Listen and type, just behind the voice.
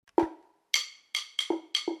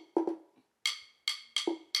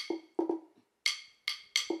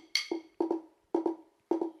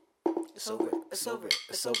It's over. It's over.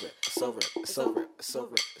 It's over. It's over. It's over. It's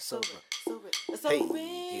over. It's over. It's Hey, over.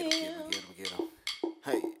 get him.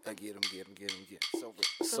 Hey, I get him. It's over.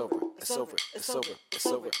 It's over. It's over. It's over. It's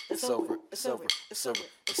over. It's over. It's over. It's over.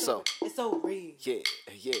 It's over. It's over.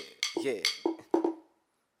 Yeah.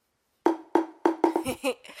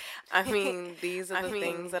 I mean, these are the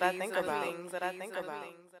things that I think about.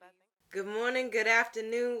 Good morning, good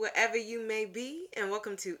afternoon, wherever you may be, and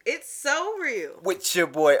welcome to It's So Real. With your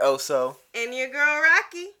boy Oso. And your girl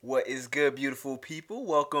Rocky. What is good, beautiful people?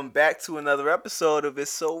 Welcome back to another episode of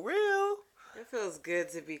It's So Real. It feels good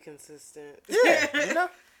to be consistent. Yeah, you know.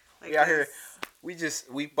 Like we out here. this. We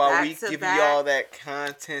just week by Back week to give back. you all that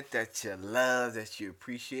content that you love, that you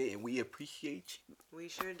appreciate, and we appreciate you. We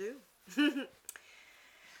sure do.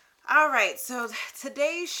 All right, so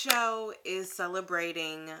today's show is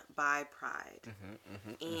celebrating Bi Pride.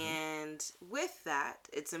 And with that,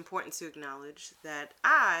 it's important to acknowledge that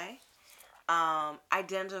I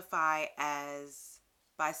identify as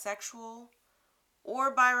bisexual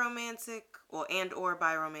or biromantic, or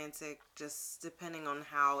biromantic, just depending on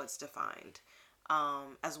how it's defined,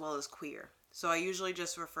 as well as queer. So I usually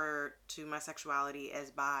just refer to my sexuality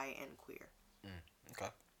as bi and queer.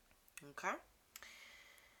 Okay.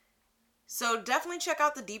 So definitely check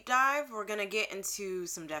out the deep dive. We're going to get into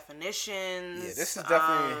some definitions. Yeah, this is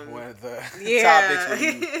definitely one of the yeah. topics where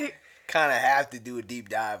you kind of have to do a deep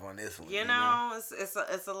dive on this one. You know?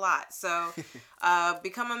 It's a lot. So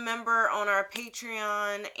become a member on our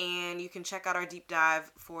Patreon, and you can check out our deep dive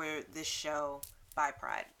for this show, Bi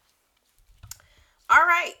Pride. All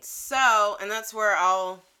right. So, and that's where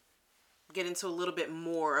I'll get into a little bit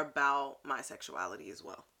more about my sexuality as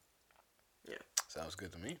well. Yeah. Sounds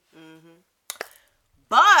good to me.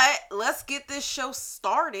 But let's get this show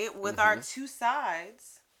started with our two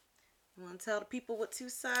sides. You want to tell the people what two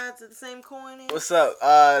sides of the same coin is? What's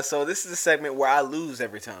up? So this is a segment where I lose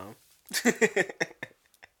every time. It's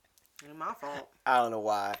my fault. I don't know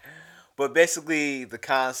why. But basically, the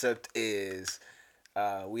concept is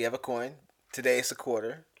we have a coin. Today it's a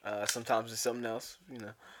quarter. Sometimes it's something else, you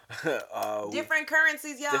know. Different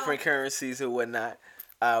currencies, y'all. Different currencies and whatnot.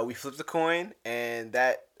 We flip the coin, and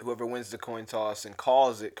that whoever wins the coin toss and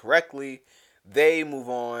calls it correctly, they move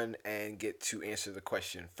on and get to answer the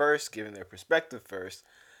question first, giving their perspective first,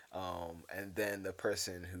 and then the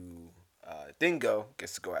person who didn't go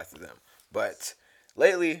gets to go after them. But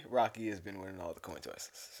lately, Rocky has been winning all the coin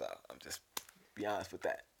tosses, so I'm just be honest with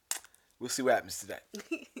that. We'll see what happens today.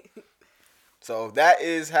 So that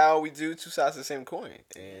is how we do two sides of the same coin,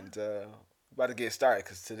 and we're about to get started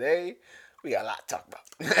because today we got a lot to talk about.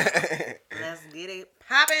 Let's get it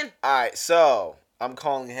popping. All right, so I'm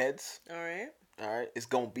calling heads. All right, it's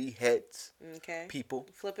gonna be heads. Okay. People.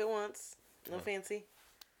 Flip it once. No fancy.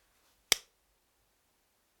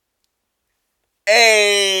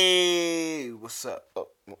 Hey, what's up? Oh,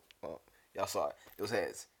 y'all saw it. It was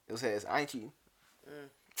heads. I ain't cheating.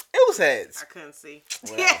 It was heads. I couldn't see.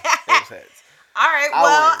 Well, it was heads. All right. I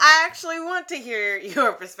Well, win. I actually want to hear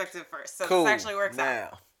your perspective first. So Cool. this actually works out.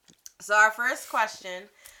 Now. So our first question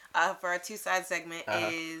for our two-side segment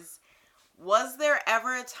is, was there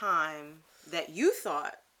ever a time that you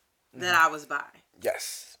thought that I was bi?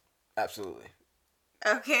 Yes, absolutely.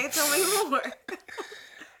 Okay, tell me more.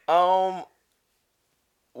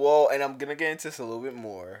 Well, and I'm gonna get into this a little bit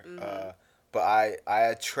more. But I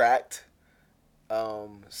attract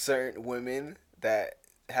certain women that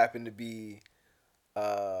happen to be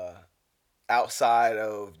outside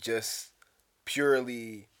of just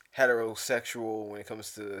purely heterosexual when it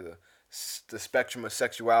comes to the spectrum of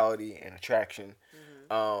sexuality and attraction.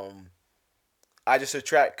 I just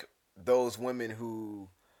attract those women who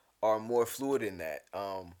are more fluid in that.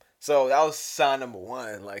 So that was sign number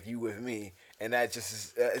one, like you with me. And that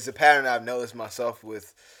just is a pattern I've noticed myself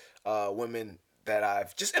with women that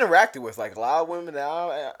I've just interacted with. Like a lot of women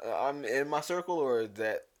that I'm in my circle or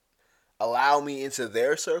that allow me into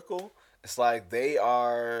their circle. It's like they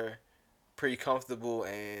are pretty comfortable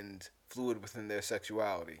and fluid within their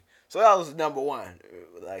sexuality. So that was number one.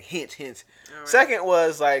 Like hint. Right. Second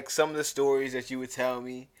was like some of the stories that you would tell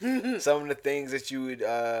me. Some of the things that you would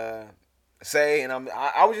say, and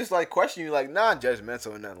I would just like question you, like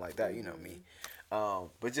non-judgmental and nothing like that, you know me,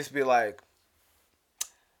 but just be like,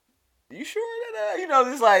 you sure that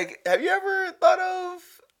just like, have you ever thought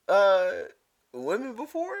of women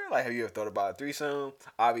before? Like, have you ever thought about a threesome?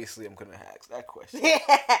 Obviously, I'm gonna ask that question.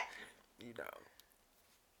 You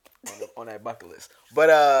know, on that bucket list, but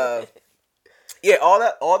yeah,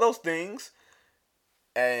 all those things,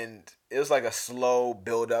 and it was like a slow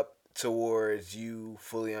build up towards you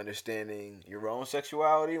fully understanding your own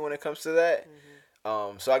sexuality when it comes to that.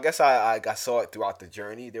 So I guess I saw it throughout the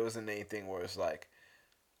journey. There wasn't anything where it's like,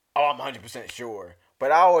 oh, I'm 100% sure.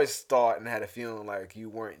 But I always thought and had a feeling like you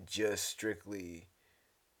weren't just strictly,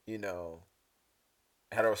 you know,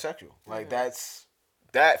 heterosexual. Like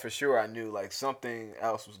that for sure. I knew like something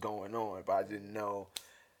else was going on, but I didn't know.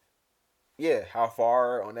 Yeah, how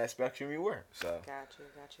far on that spectrum you were. So. Got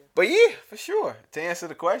you. But yeah, for sure. To answer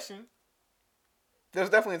the question, there was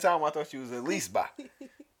definitely a time when I thought she was at least bi.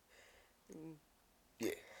 Yeah.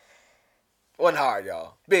 Wasn't hard,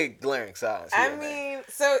 y'all. Big glaring signs. I mean,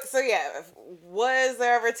 so yeah. Was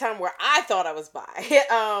there ever a time where I thought I was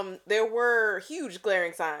bi? There were huge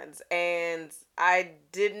glaring signs, and I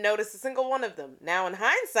didn't notice a single one of them. Now, in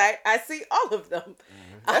hindsight, I see all of them.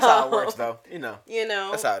 That's how it works, though. You know.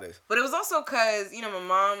 That's how it is. But it was also because my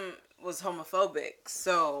mom was homophobic,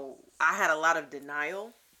 so I had a lot of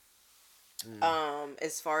denial.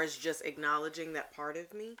 As far as just acknowledging that part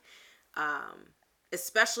of me.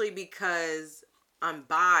 Especially because I'm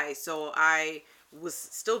bi, so I was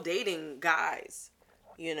still dating guys,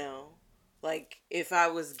 Like, if I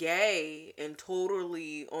was gay and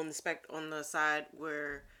totally on the side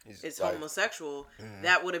where it's like, homosexual,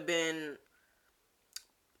 that would have been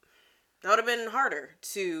harder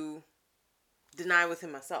to deny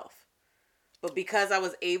within myself. But because I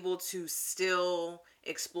was able to still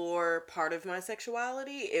explore part of my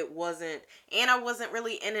sexuality, I wasn't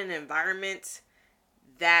really in an environment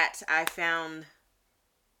that I found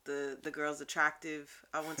the girls attractive.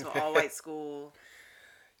 I went to an all-white school.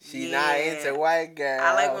 She not into white girls.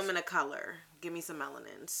 I like women of color. Give me some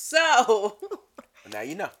melanin. So. Now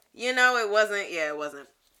you know. It wasn't.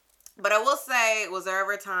 But I will say, was there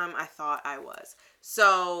ever a time I thought I was?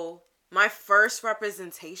 So, my first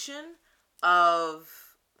representation of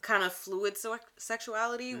kind of fluid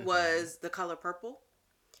sexuality was The Color Purple.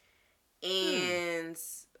 And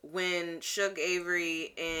when Shug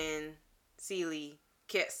Avery and Celie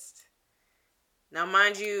kissed. Now,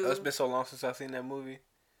 mind you, it's been so long since I've seen that movie.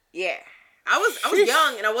 Yeah, I was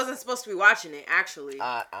young and I wasn't supposed to be watching it. Actually,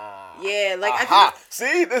 yeah, like I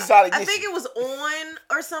think it was on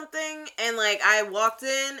or something, and like I walked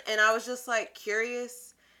in and I was just like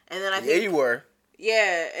curious, and then I think you were.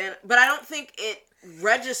 Yeah, but I don't think it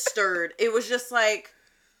registered. It was just like,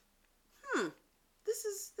 This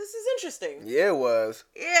is interesting. Yeah, it was.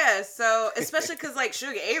 Yeah, so especially because like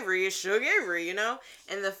Shug Avery is Shug Avery, and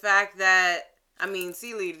the fact that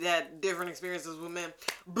Celie had different experiences with men,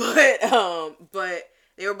 but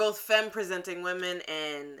they were both femme presenting women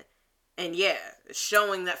and yeah,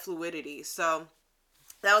 showing that fluidity. So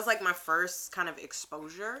that was like my first kind of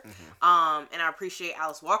exposure, and I appreciate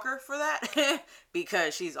Alice Walker for that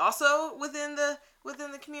because she's also within the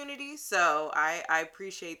community. So I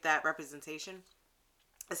appreciate that representation,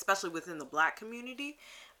 especially within the Black community.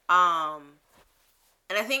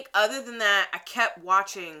 And I think other than that, I kept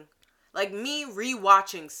watching, like me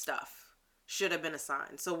rewatching stuff should have been a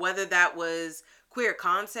sign. So whether that was queer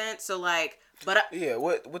content, so like,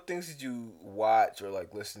 what things did you watch or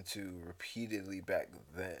like listen to repeatedly back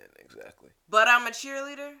then exactly? But I'm a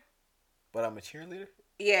Cheerleader. But I'm a Cheerleader?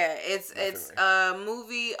 Yeah, it's a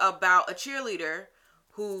movie about a cheerleader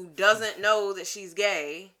who doesn't know that she's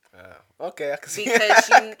gay. Okay, I can see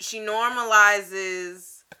because she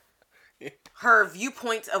normalizes her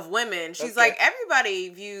viewpoint of women. She's like, everybody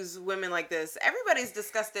views women like this. Everybody's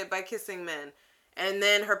disgusted by kissing men. And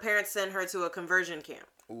then her parents send her to a conversion camp.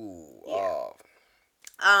 Ooh, yeah.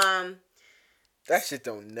 That shit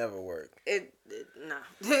don't never work. No.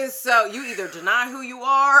 So you either deny who you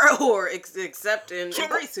are or accept and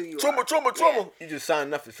embrace who you are. Trauma. Yeah. You just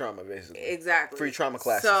signed up for trauma, basically. Exactly. Free trauma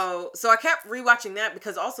classes. So I kept rewatching that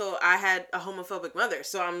because also I had a homophobic mother.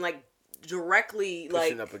 So I'm like directly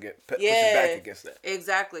pushing back against that.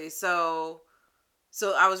 Exactly. So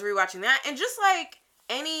I was rewatching that, and just like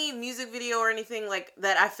any music video or anything like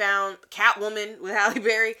that I found, Catwoman with Halle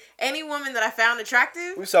Berry, any woman that I found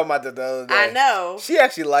attractive. We saw about that the other day. I know. She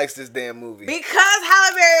actually likes this damn movie. Because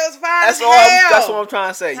Halle Berry was fine that's what I'm trying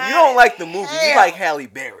to say. You don't like the movie. You like Halle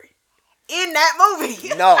Berry. In that movie.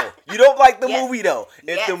 No. You don't like the movie, though.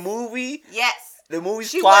 If the movie... Yes. The movie's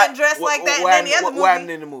she plot... She wasn't dressed like that in any other movie. What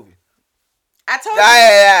happened in the movie? I told you.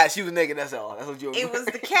 Yeah. She was naked, that's all. That's what you were. It was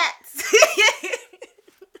the cats.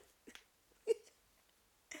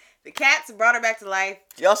 The cats brought her back to life.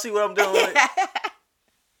 Y'all see what I'm doing? Anyways,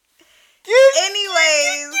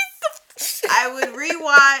 I would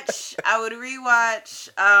rewatch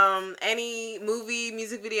any movie,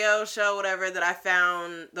 music video, show, whatever that I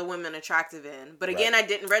found the women attractive in. But again, I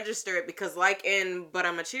didn't register it because like in But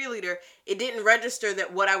I'm a Cheerleader, it didn't register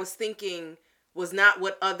that what I was thinking was not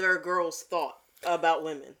what other girls thought. about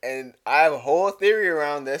women. And I have a whole theory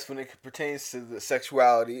around this when it pertains to the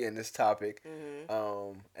sexuality in this topic,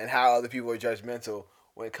 and how other people are judgmental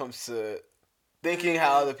when it comes to thinking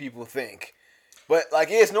how other people think. But like,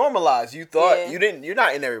 it's normalized. You thought you're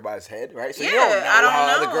not in everybody's head, right? So you don't know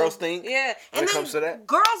how other girls think. Yeah, when it comes to that.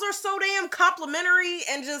 Girls are so damn complimentary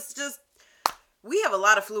and just we have a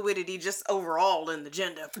lot of fluidity just overall in the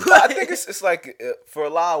gender. But I think it's like for a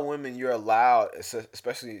lot of women, you're allowed,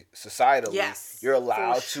 especially societally, you're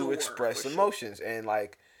allowed to express emotions and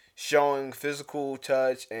like showing physical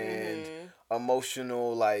touch and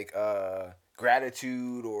emotional like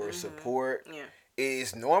gratitude or support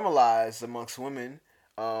is normalized amongst women,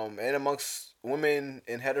 and amongst women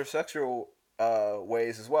in heterosexual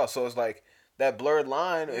ways as well. So it's like that blurred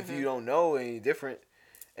line. If you don't know any different,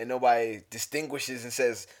 and nobody distinguishes and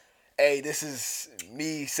says, "Hey, this is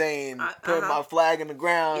me saying, putting my flag in the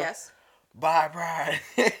ground." Yes. Bye, pride.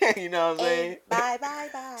 You know what I'm saying? Bye, bye,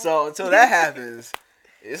 bye. So until that happens,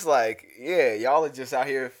 it's like, yeah, y'all are just out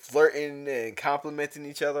here flirting and complimenting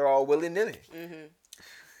each other all willy-nilly.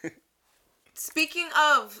 Speaking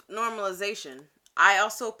of normalization, I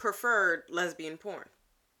also preferred lesbian porn.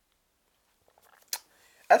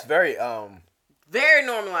 That's very very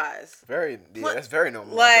normalized. That's very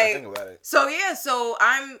normalized. Like, think about it. So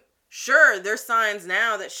I'm sure there's signs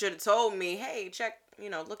now that should have told me, hey, check,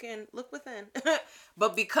 look within.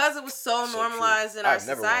 But because it was so normalized in our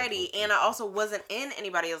society, and I also wasn't in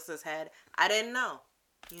anybody else's head, I didn't know,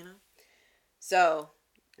 So,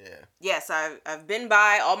 yes, I've been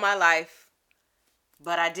bi all my life,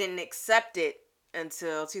 but I didn't accept it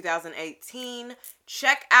until 2018.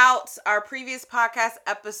 Check out our previous podcast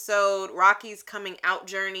episode, Rocky's Coming Out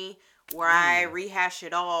Journey, where I rehash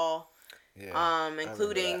it all,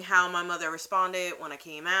 including how my mother responded when I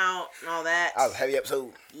came out and all that. That was a heavy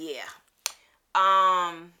episode. Yeah.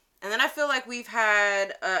 And then I feel like we've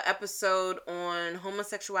had an episode on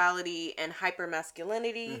homosexuality and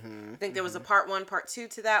hypermasculinity. I think there was a part 1, part 2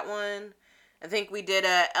 to that one. I think we did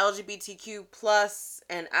a LGBTQ plus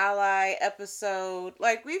and ally episode.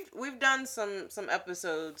 Like we've done some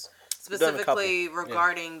episodes specifically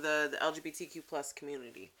regarding the LGBTQ plus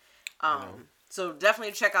community. So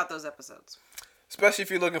definitely check out those episodes. Especially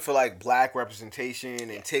if you're looking for like black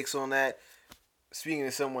representation and takes on that. Speaking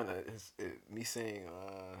to someone, me saying,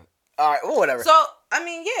 all right, well, whatever. So I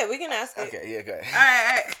mean, yeah, we can ask it. Okay, yeah, go ahead. All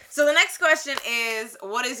right. So the next question is,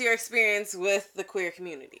 what is your experience with the queer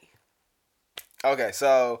community? Okay,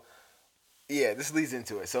 so, yeah, this leads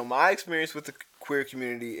into it. So my experience with the queer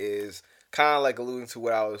community is kind of like alluding to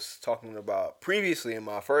what I was talking about previously in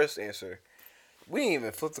my first answer. We didn't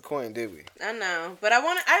even flip the coin, did we? I know, but I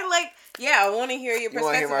want to hear your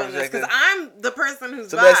perspective on this, because I'm the person who's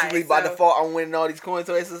so basically, by default, I'm winning all these coin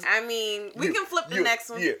choices. I mean, we can flip the next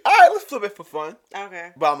one. Yeah. All right, let's flip it for fun.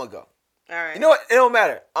 Okay. But I'm going to go. All right. You know what? It don't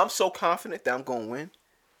matter. I'm so confident that I'm going to win.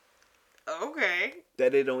 Okay.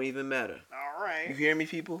 That it don't even matter. All right. You hear me,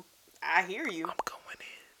 people? I hear you. I'm going in.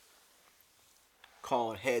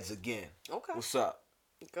 Calling heads again. Okay. What's up?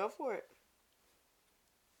 Go for it.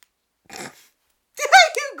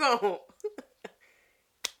 You go.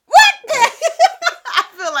 What? I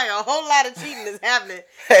feel like a whole lot of cheating is happening.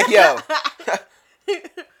 Hey, yo.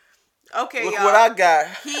 Okay, look y'all. what I got.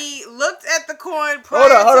 He looked at the coin prior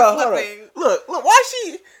to flipping. Look, why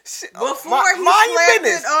she... Before he flipped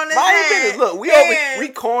it on his head. Look, we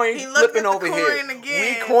coin flipping over here.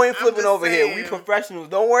 We coin flipping over here. We professionals.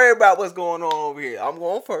 Don't worry about what's going on over here. I'm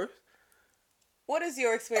going first. What is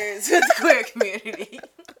your experience with the queer community?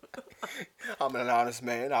 I'm an honest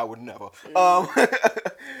man. I would never. All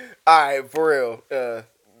right, for real.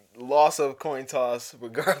 Loss of coin toss,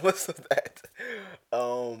 regardless of that.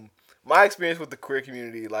 My experience with the queer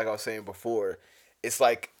community, like I was saying before, it's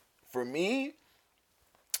like, for me,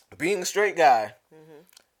 being a straight guy,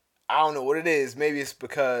 I don't know what it is. Maybe it's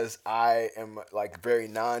because I am like very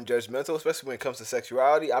non-judgmental, especially when it comes to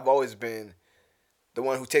sexuality. I've always been the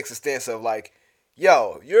one who takes a stance of like,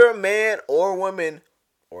 yo, you're a man or a woman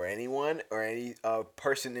or anyone or any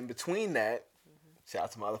person in between that. Shout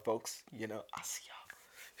out to my other folks. I see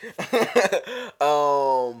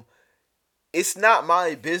y'all. It's not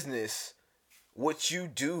my business what you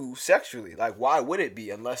do sexually. Like, why would it be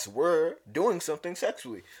unless we're doing something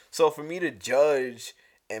sexually? So for me to judge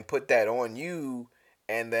and put that on you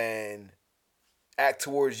and then act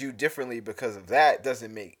towards you differently because of that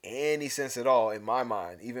doesn't make any sense at all in my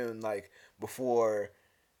mind. Even like before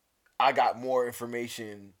I got more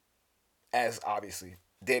information, as obviously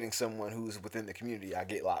dating someone who's within the community, I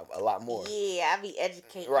get a lot more. Yeah, I be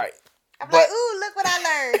educated. Right. I'm like, ooh, look what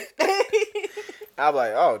I learned. I'm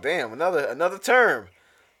like, oh damn, another term.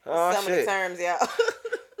 Oh Some of the shit! terms, yeah.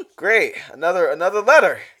 Great, another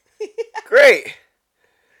letter. Great.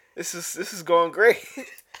 This is going great. It'd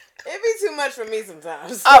be too much for me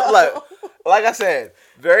sometimes. I'm like I said,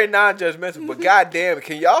 very non-judgmental. But goddamn,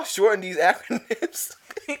 can y'all shorten these acronyms?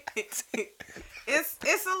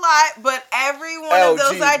 It's a lot, but every one of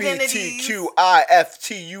those identities.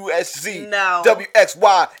 LGBTQIFTUSZ. No.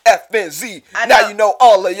 WXYFNZ. Now you know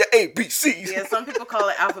all of your ABCs. Yeah, some people call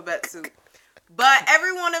it alphabet soup. But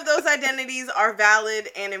every one of those identities are valid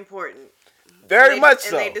and important. Very much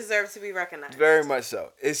so. And they deserve to be recognized. Very much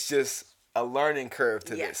so. It's just a learning curve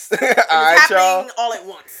to this. All right, happening y'all? All at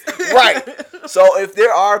once. Right. So if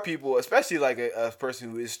there are people, especially like a person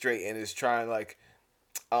who is straight and is trying like,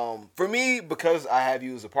 for me, because I have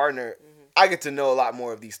you as a partner, I get to know a lot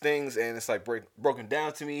more of these things, and it's like broken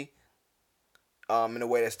down to me in a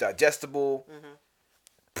way that's digestible.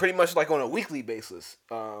 Pretty much like on a weekly basis,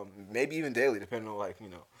 maybe even daily, depending on like, you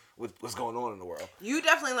know, what's going on in the world. You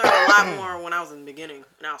definitely learned a lot more when I was in the beginning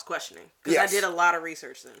and I was questioning, because I did a lot of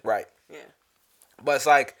research then. Right. Yeah. But it's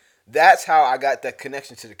like, that's how I got that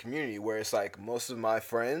connection to the community, where it's like most of my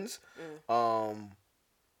friends,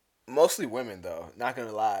 mostly women though, not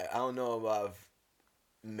gonna lie, I don't know about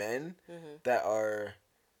men that are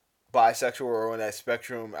bisexual or on that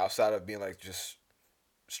spectrum outside of being like just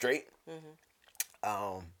straight.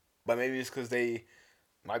 But maybe it's because they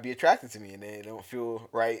might be attracted to me and they don't feel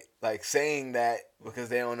right like saying that, because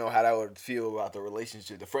they don't know how that would feel about the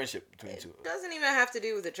relationship, the friendship between the two. It doesn't even have to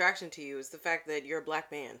do with attraction to you. It's the fact that you're a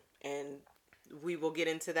black man, and we will get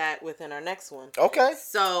into that within our next one. Okay.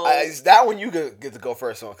 So is that one you get to go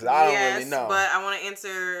first on? Because I don't really know. But I want to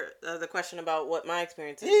answer the question about what my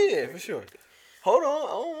experience is. Yeah, for sure. Hold on,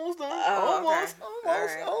 almost done.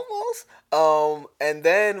 Almost. And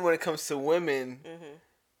then when it comes to women,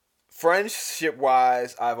 friendship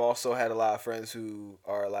wise, I've also had a lot of friends who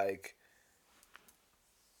are like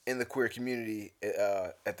in the queer community,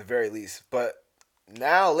 at the very least. But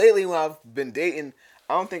now lately, when I've been dating,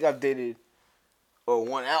 I don't think I've dated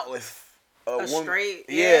one out with a woman, straight,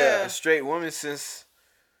 a straight woman since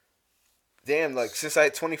since I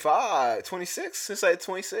had 26, since I had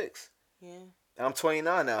 26. Yeah. And I'm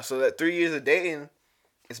 29 now, so that 3 years of dating,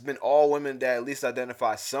 it's been all women that at least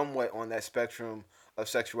identify somewhat on that spectrum of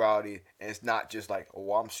sexuality, and it's not just like,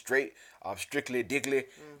 oh, I'm straight, I'm strictly diggly.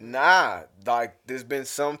 Nah, like there's been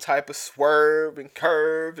some type of swerve and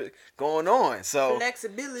curve going on. So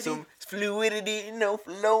flexibility, some fluidity, you know,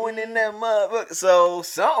 flowing in that motherfucker. So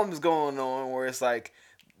something's going on where it's like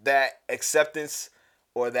that acceptance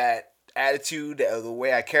or that attitude or the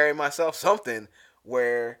way I carry myself, something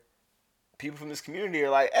where people from this community are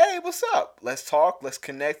like, hey, what's up? Let's talk, let's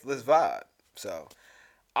connect, let's vibe. So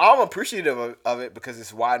I'm appreciative of it because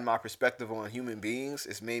it's widened my perspective on human beings.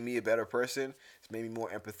 It's made me a better person. It's made me more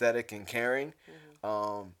empathetic and caring.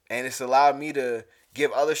 And it's allowed me to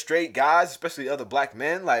give other straight guys, especially other black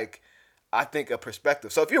men, like, I think a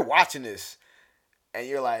perspective. So if you're watching this and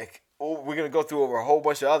you're like, oh, we're going to go through over a whole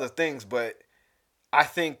bunch of other things, but I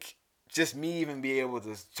think just me even being able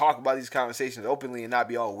to talk about these conversations openly and not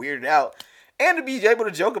be all weirded out, and to be able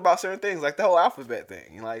to joke about certain things, like the whole alphabet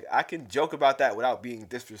thing. Like, I can joke about that without being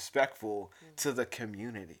disrespectful to the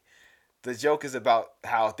community. The joke is about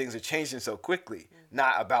how things are changing so quickly,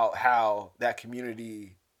 not about how that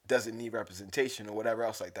community doesn't need representation or whatever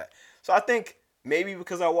else like that. So I think maybe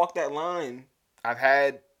because I walked that line, I've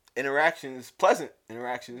had pleasant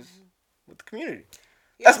interactions with the community.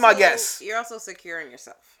 That's my guess. You're also secure in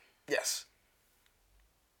yourself. Yes.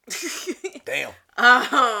 Damn.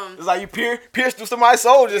 It's like you pierced through somebody's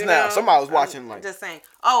soul just now. Somebody was watching, like, just saying.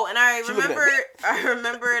 Oh, and I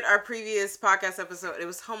remembered our previous podcast episode. It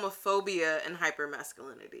was homophobia and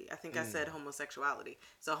hypermasculinity. I think I said homosexuality.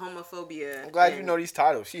 So homophobia. I'm glad you know these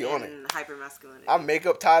titles. She on it. Hypermasculinity. I make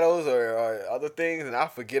up titles or other things and I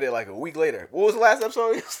forget it like a week later. What was the last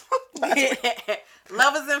episode?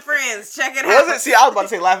 Lovers and Friends. Check it out. Was it? See, I was about to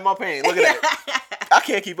say Laugh at My Pain. Look at that. I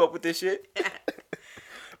can't keep up with this shit.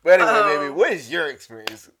 But anyway, baby, what is your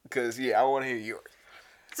experience? Because, I want to hear yours.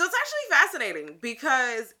 So it's actually fascinating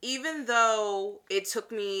because even though it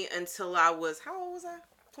took me until I was, how old was I?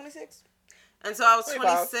 26? Until I was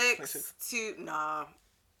 26 to, nah.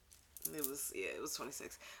 It was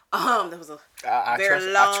 26. That was a I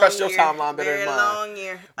trust your timeline better than mine. Long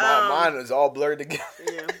year. Mine is all blurred together.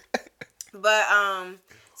 Yeah. But,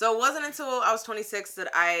 so it wasn't until I was 26 that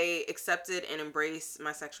I accepted and embraced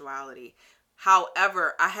my sexuality.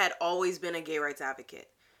 However, I had always been a gay rights advocate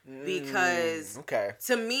because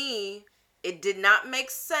to me, it did not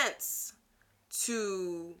make sense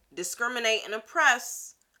to discriminate and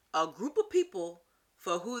oppress a group of people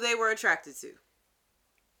for who they were attracted to.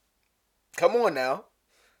 Come on now.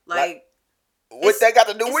 Like what that got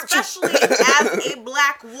to do with you? Especially as a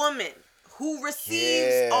black woman who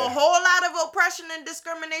receives a whole lot of oppression and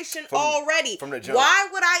discrimination already. From the jump. Why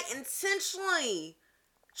would I intentionally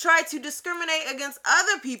try to discriminate against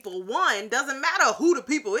other people? One, doesn't matter who the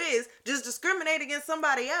people is, just discriminate against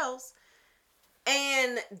somebody else.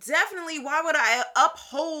 And definitely, why would I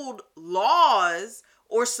uphold laws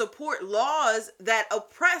or support laws that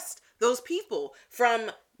oppressed those people from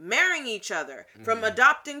marrying each other, from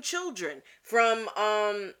adopting children, from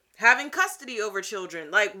having custody over children?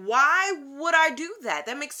 Like, why would I do that?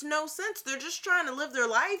 That makes no sense. They're just trying to live their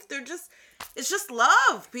life. It's just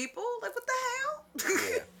love, people. Like, what the hell?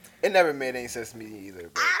 Yeah. It never made any sense to me either.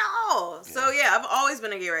 But, at all. Yeah. So yeah, I've always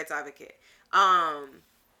been a gay rights advocate.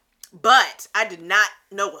 But I did not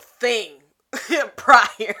know a thing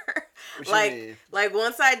prior. Like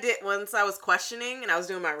once I was questioning and I was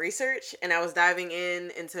doing my research and I was diving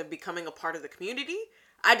into becoming a part of the community,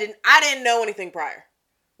 I didn't know anything prior.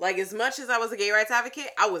 Like, as much as I was a gay rights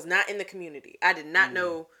advocate, I was not in the community. I did not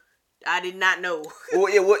know. Well,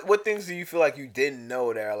 yeah. What things do you feel like you didn't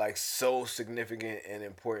know that are like so significant and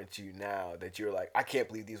important to you now that you're like, I can't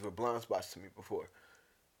believe these were blind spots to me before?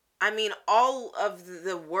 I mean, all of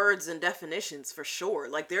the words and definitions, for sure.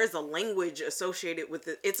 Like, there's a language associated with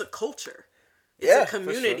it. It's a culture. It's a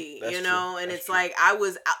community, sure. You know? And it's true. Like,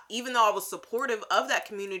 even though I was supportive of that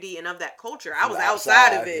community and of that culture, I was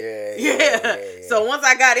outside of it. Yeah. So once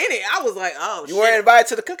I got in it, I was like, oh, you weren't invited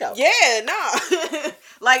to the cookout. Yeah, nah.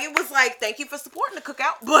 Like, it was like, thank you for supporting the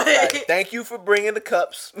cookout, but... Right. Thank you for bringing the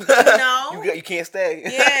cups. You know? You can't stay.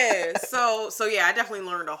 Yeah. So yeah, I definitely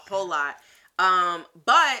learned a whole lot.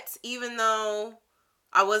 But even though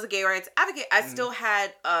I was a gay rights advocate, I still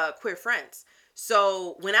had queer friends.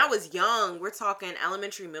 So when I was young, we're talking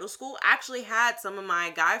elementary, middle school, I actually had some of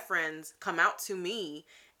my guy friends come out to me,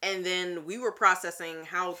 and then we were processing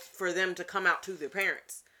how for them to come out to their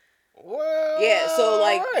parents. Well, yeah, so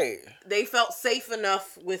like they felt safe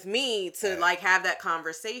enough with me to like have that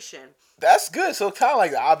conversation. That's good. So kind of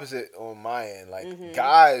like the opposite on my end. Like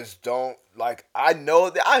guys don't like. I've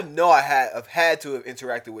had to have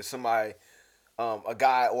interacted with somebody, a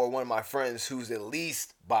guy or one of my friends who's at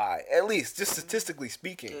least bi, at least just statistically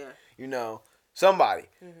speaking. Yeah. You know, somebody,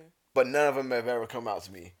 but none of them have ever come out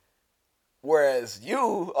to me. Whereas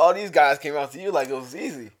all these guys came out to you like it was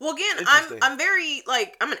easy. Well, again, I'm very,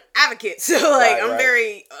 like, I'm an advocate. So, like, I'm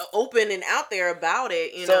very open and out there about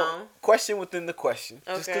it, you know? Question within the question.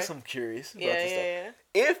 Okay. Just because I'm curious about this stuff.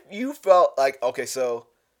 Yeah. If you felt like, okay, so,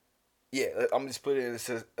 yeah, I'm just putting it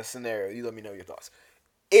in a scenario. You let me know your thoughts.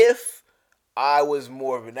 If I was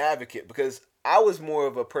more of an advocate, because I was more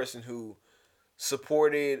of a person who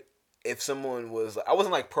supported if someone was, I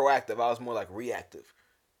wasn't, like, proactive. I was more, like, reactive.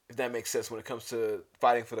 If that makes sense when it comes to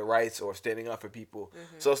fighting for the rights or standing up for people.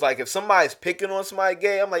 So it's like if somebody's picking on somebody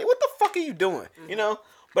gay, I'm like, what the fuck are you doing? You know?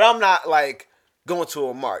 But I'm not like going to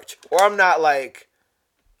a march. Or I'm not like,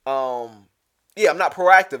 I'm not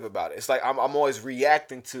proactive about it. It's like I'm always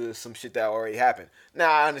reacting to some shit that already happened.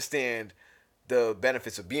 Now I understand the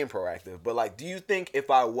benefits of being proactive. But like, do you think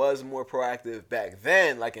if I was more proactive back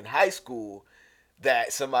then, like in high school,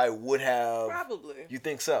 that somebody would have... Probably. You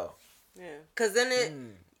think so? Yeah. Because then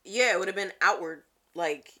it would have been outward.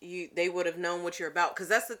 Like, they would have known what you're about. Because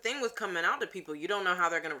that's the thing with coming out to people. You don't know how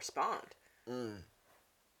they're going to respond.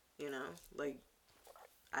 You know? Like,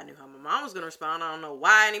 I knew how my mom was going to respond. I don't know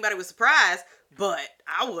why anybody was surprised. But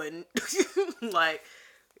I wouldn't. Like,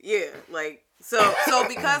 yeah. Like, so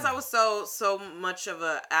because I was so much of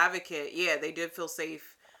an advocate, yeah, they did feel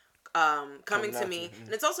safe coming to me.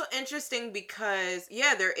 And it's also interesting because,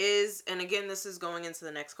 yeah, there is, and again, this is going into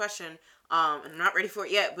the next question, and I'm not ready for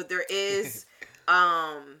it yet, but there is,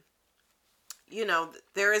 you know,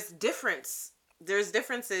 there's differences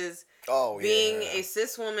being a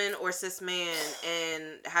cis woman or cis man and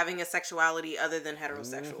having a sexuality other than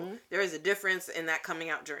heterosexual. There is a difference in that coming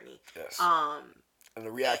out journey. Yes. And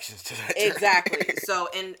the reactions to that. Exactly. So,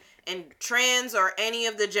 and trans or any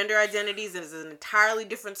of the gender identities is an entirely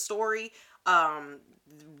different story. Not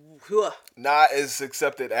as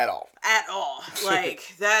accepted at all. At all.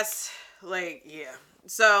 Like, that's, like, yeah.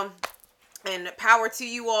 So, and power to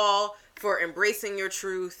you all for embracing your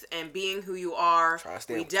truth and being who you are.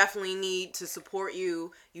 We definitely need to support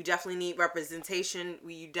you. You definitely need representation.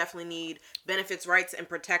 You definitely need benefits, rights, and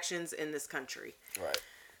protections in this country. Right.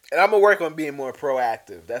 And I'm going to work on being more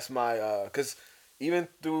proactive. That's my, because even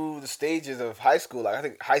through the stages of high school, like I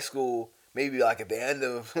think high school, maybe like at the end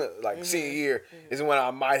of like senior year, is when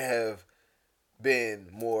I might have been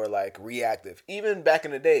more like reactive. Even back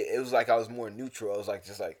in the day, it was like I was more neutral. I was like,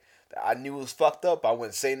 just like, I knew it was fucked up, I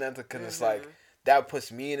wouldn't say nothing because it's like that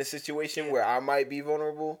puts me in a situation where I might be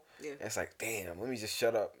vulnerable. Yeah. And it's like, damn, let me just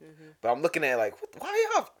shut up. But I'm looking at it like, why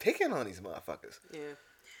y'all picking on these motherfuckers? Yeah.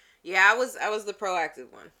 Yeah, I was the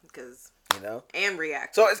proactive one because and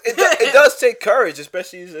reactive. So it does take courage,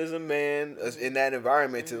 especially as a man in that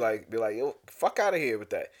environment, to like be like, yo, fuck out of here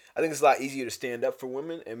with that. I think it's a lot easier to stand up for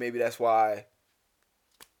women, and maybe that's why,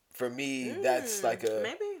 for me, that's like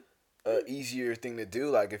a easier thing to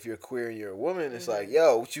do. Like if you're queer and you're a woman, it's like,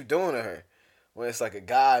 yo, what you doing to her? When it's like a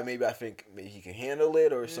guy, maybe I think maybe he can handle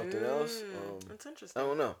it or something else. That's interesting. I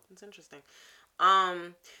don't know. It's interesting.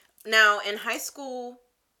 Now in high school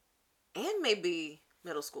and maybe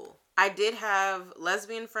middle school, I did have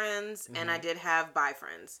lesbian friends and I did have bi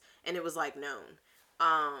friends, and it was like known,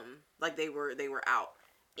 like they were out,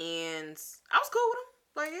 and I was cool with them.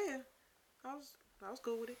 Like I was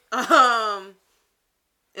cool with it.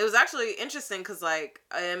 It was actually interesting because, like,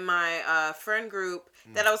 in my friend group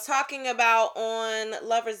that I was talking about on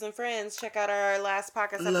Lovers and Friends, check out our last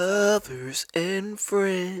podcast episode. Lovers and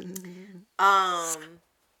Friends.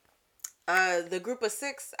 The group of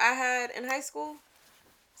 6 I had in high school,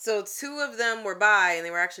 so 2 of them were bi, and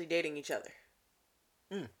they were actually dating each other.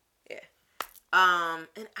 Yeah.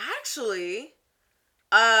 And actually,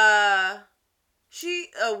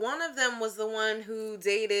 one of them was the one who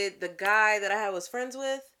dated the guy that I was friends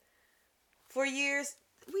with for years.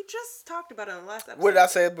 We just talked about it in the last episode. What did I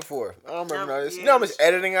say before? I don't remember this. You know how much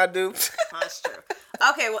editing I do? That's true.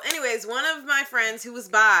 Okay, well, anyways, one of my friends who was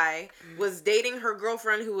bi was dating her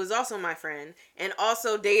girlfriend who was also my friend, and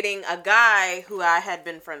also dating a guy who I had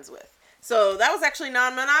been friends with. So that was actually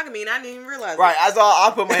non-monogamy, and I didn't even realize Right,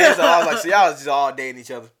 I put my hands up. I was like, so y'all was just all dating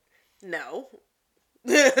each other? No.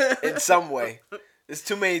 In some way. There's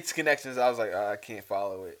too many connections. I was like, I can't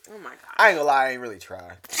follow it. Oh my god! I ain't gonna lie, I ain't really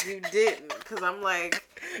tried. You didn't, because I'm like,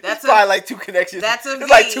 that's probably like 2 connections. That's a V. It's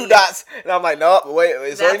like 2 dots, and I'm like, nope, wait.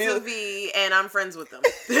 That's a V, and I'm friends with them.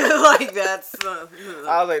 Like that's. I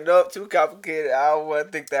was like, nope, too complicated. I don't want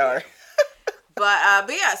to think that hard. But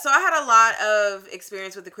yeah, so I had a lot of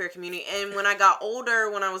experience with the queer community, and when I got older,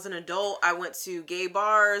 when I was an adult, I went to gay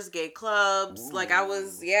bars, gay clubs. Ooh. Like I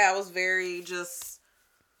was very just.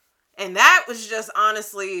 And that was just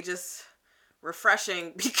honestly just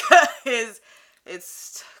refreshing because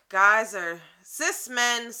it's guys are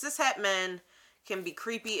cishet men can be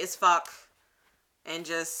creepy as fuck and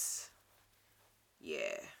just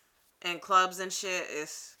and clubs and shit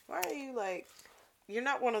is why are you like you're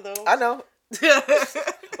not one of those. I know.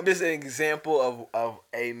 I'm just an example of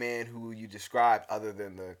a man who you described other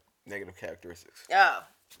than the negative characteristics. Oh.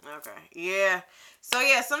 Okay. Yeah. So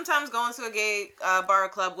yeah, sometimes going to a gay bar or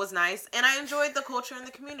club was nice, and I enjoyed the culture and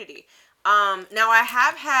the community. Now I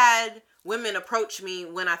have had women approach me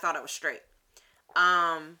when I thought I was straight.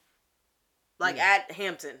 Like at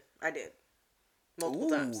Hampton, I did multiple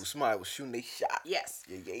times. Somebody was shooting their shot. Yes.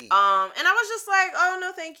 Yeah. And I was just like, oh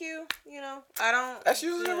no, thank you. You know, I don't. That's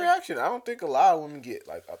usually the reaction. I don't think a lot of women get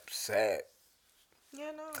like upset.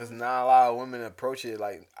 Yeah, no. Because not a lot of women approach it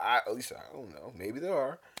like, at least I don't know. Maybe there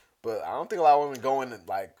are. But I don't think a lot of women going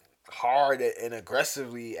like hard and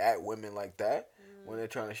aggressively at women like that when they're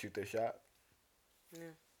trying to shoot their shot.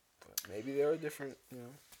 Yeah. But maybe there are different,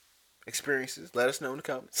 experiences. Let us know in the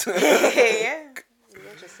comments. Yeah.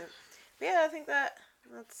 Interesting. Yeah, I think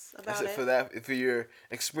that's about it. For that, for your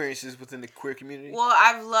experiences within the queer community? Well,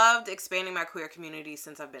 I've loved expanding my queer community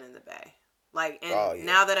since I've been in the Bay. Like, and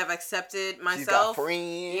now that I've accepted myself, she's got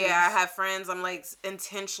friends. Yeah, I have friends. I'm like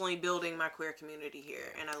intentionally building my queer community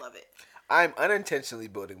here, and I love it. I'm unintentionally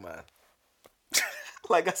building mine.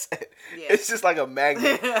 Like I said, it's just like a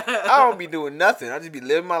magnet. I don't be doing nothing. I just be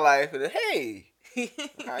living my life, and then, hey,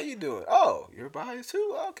 how you doing? Oh, you're bi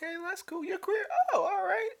too? Okay, that's cool. You're queer? Oh, all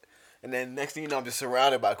right. And then next thing you know, I'm just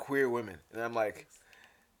surrounded by queer women, and I'm like,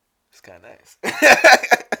 it's kind of nice.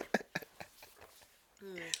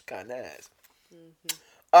 Kind of nice. Mm-hmm.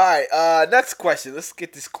 All right, next question. Let's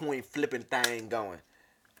get this coin flipping thing going.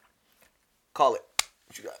 Call it.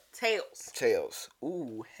 What you got? Tails.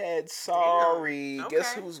 Ooh, head. Sorry. Okay.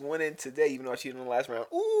 Guess who's winning today? Even though I cheated in the last round.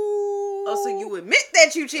 Ooh. Oh, so you admit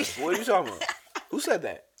that you cheated? What are you talking about? Who said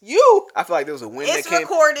that? You. I feel like there was a wind that came.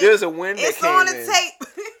 Recorded. There's a wind that came in. It's on the tape.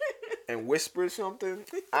 And whispered something.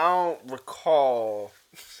 I don't recall.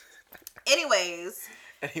 Anyways,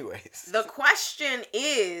 the question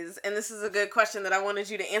is, and this is a good question that I wanted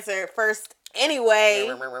you to answer first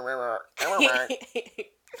anyway.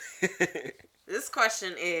 This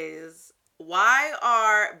question is, why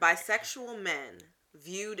are bisexual men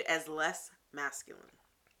viewed as less masculine?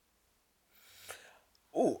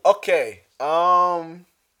 Ooh, okay.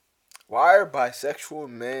 Why are bisexual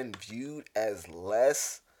men viewed as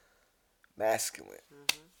less masculine?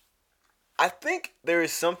 Mm-hmm. I think there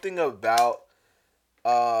is something about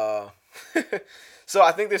so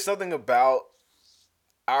I think there's something about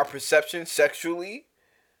our perception sexually,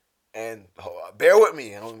 and bear with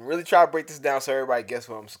me. I'm really trying to break this down so everybody gets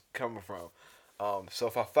where I'm coming from. So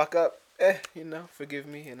if I fuck up, forgive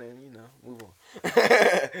me, and then move on.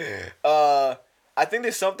 I think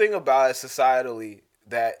there's something about it societally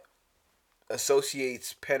that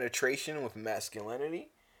associates penetration with masculinity,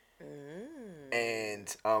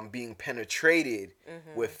 and being penetrated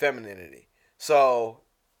with femininity. So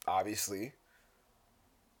obviously,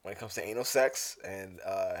 when it comes to anal sex and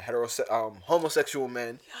homosexual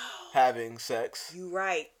men having sex, you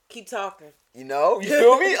right. Keep talking. You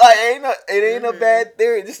feel me? Like it ain't a bad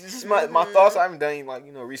theory. This is my thoughts. I haven't done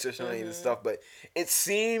research on any of this stuff, but it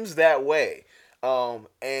seems that way.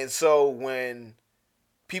 And so when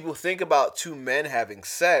people think about two men having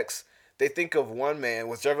sex, they think of one man,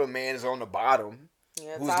 whichever man is on the bottom,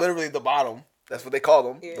 who's top. Literally the bottom. That's what they call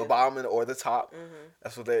them, the bottom or the top.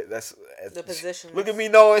 That's what that's the position. Look at me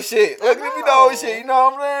knowing shit. Look at me knowing shit. You know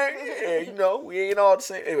what I'm saying? Yeah, we ain't all the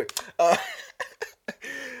same. Anyway,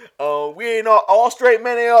 we ain't all straight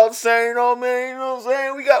men. Ain't all the same. You know what I mean? You know what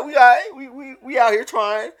I'm saying? We out here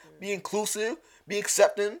trying be inclusive, be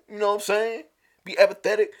accepting. You know what I'm saying? Be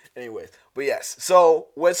empathetic. Anyways, but yes. So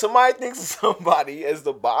when somebody thinks of somebody as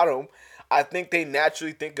the bottom, I think they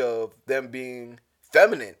naturally think of them being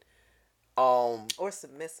feminine. Or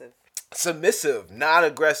submissive. Submissive, not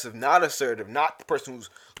aggressive, not assertive, not the person who's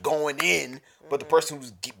going in, but the person who's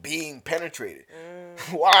being penetrated.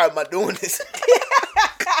 Why am I doing this?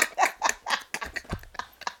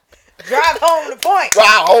 Drive home the point.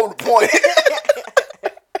 Drive home the point.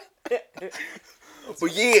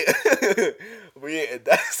 But yeah,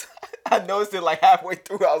 that's. I noticed it like halfway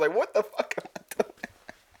through. I was like, "What the fuck am I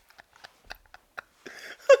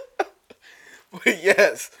doing?" But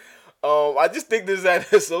yes. I just think there's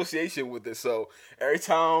that association with it. So every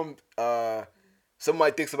time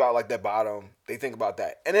somebody thinks about like that bottom, they think about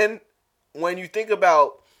that. And then when you think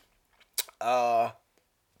about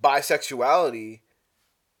bisexuality,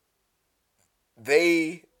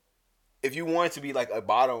 if you want to be like a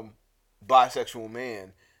bottom bisexual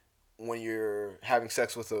man, when you're having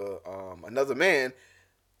sex with another man,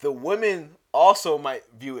 the women also might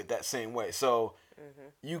view it that same way. So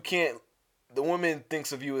you can't. The woman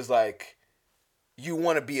thinks of you as like, you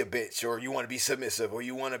want to be a bitch, or you want to be submissive, or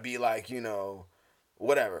you want to be like,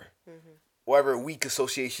 whatever. Whatever weak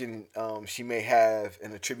association she may have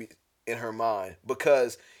and attribute in her mind.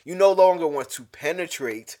 Because you no longer want to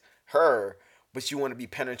penetrate her, but you want to be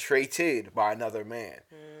penetrated by another man.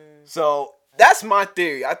 So that's my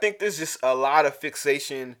theory. I think there's just a lot of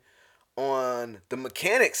fixation on the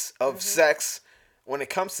mechanics of sex when it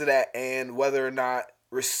comes to that, and whether or not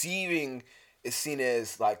receiving is seen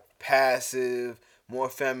as like passive, more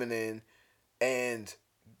feminine, and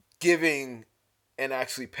giving and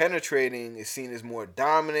actually penetrating is seen as more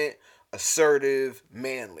dominant, assertive,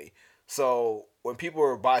 manly. So when people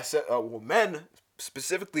are men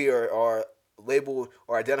specifically are labeled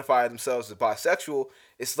or identify themselves as bisexual,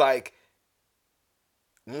 it's like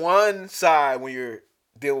one side when you're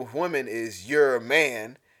dealing with women is you're a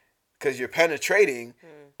man because you're penetrating,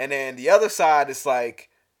 and then the other side is like,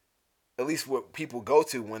 at least what people go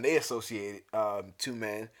to when they associate two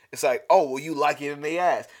men, it's like, oh, well, you like it in the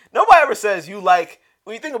ass. Nobody ever says you like,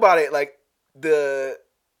 when you think about it, like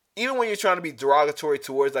even when you're trying to be derogatory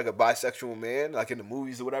towards like a bisexual man, like in the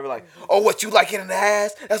movies or whatever, like, oh, what, you like it in the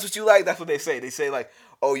ass? That's what you like? That's what they say. They say like,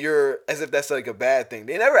 oh, you're, as if that's like a bad thing.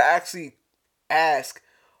 They never actually ask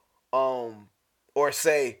or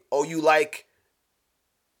say, oh, you like,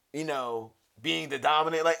 being the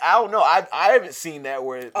dominant. Like, I don't know. I haven't seen that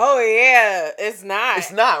where. Oh yeah, it's not.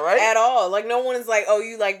 It's not, right? At all. Like, no one is like, oh,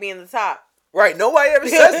 you like being the top. Right. Nobody ever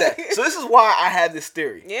says that. So this is why I had this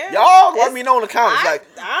theory. Yeah. Y'all let me know in the comments.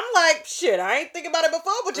 I'm like, shit, I ain't think about it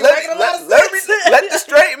before, but you're making a lot of sense. Let the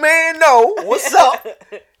straight man know what's up.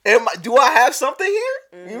 Do I have something here?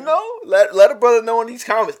 Let a brother know in these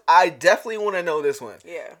comments. I definitely want to know this one.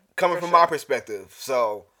 Yeah. Coming from my perspective.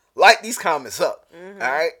 So light these comments up. All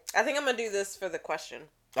right. I think I'm gonna do this for the question.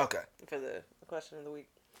 Okay. For the question of the week.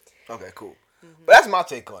 Okay. Cool. But that's my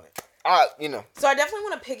take on it. So I definitely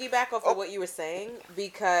want to piggyback off of what you were saying,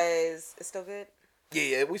 because it's still good.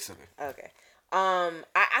 Yeah, we still good. Okay. I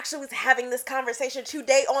actually was having this conversation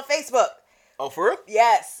today on Facebook. Oh, for real?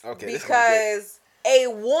 Yes. Okay. Because a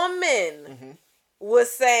woman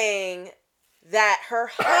was saying that her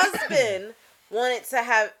husband wanted to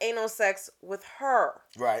have anal sex with her.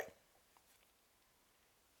 Right.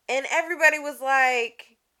 And everybody was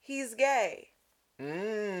like, he's gay.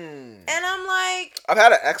 And I'm like... I've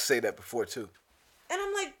had an ex say that before, too. And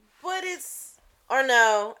I'm like, but it's... Or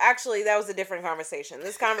no, actually, that was a different conversation.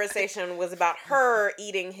 This conversation was about her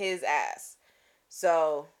eating his ass.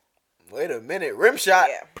 So... Wait a minute. Rim shot.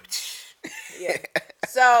 Yeah.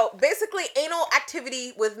 So, basically, anal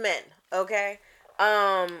activity with men, okay?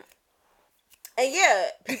 And yeah,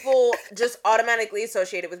 people just automatically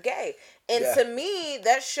associate it with gay. And to me,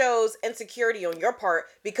 that shows insecurity on your part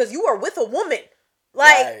because you are with a woman.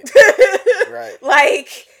 Like, right.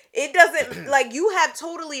 Like, it doesn't, like, you have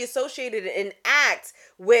totally associated an act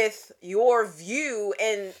with your view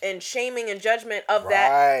and shaming and judgment of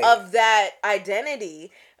that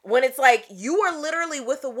identity. When it's like, you are literally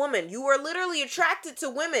with a woman. You are literally attracted to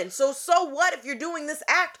women. So what if you're doing this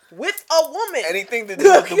act with a woman? Anything to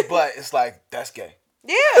do with the butt, it's like, that's gay.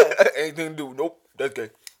 Yeah. Anything to do, nope, that's gay.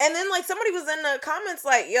 And then, like, somebody was in the comments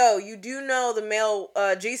like, yo, you do know the male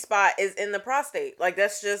G-spot is in the prostate. Like,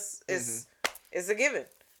 that's just, it's a given.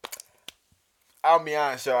 I'll be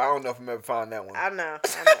honest, y'all, I don't know if I'm ever found that one. I know.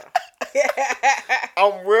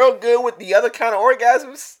 I'm real good with the other kind of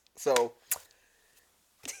orgasms, so...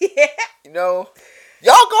 Yeah. You know,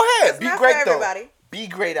 y'all go ahead. It's be not great, for everybody. though. Be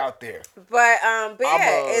great out there. But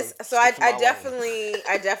yeah, it's so I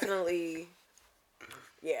definitely,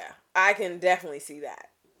 yeah, I can definitely see that.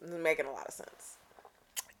 It's making a lot of sense.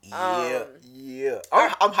 Yeah.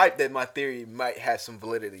 I'm hyped that my theory might have some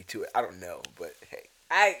validity to it. I don't know, but hey.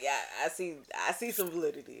 I see some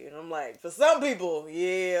validity, and I'm like, for some people,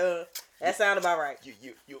 yeah, that sounds about right.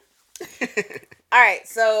 You. All right,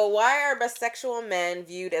 so why are bisexual men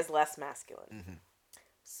viewed as less masculine?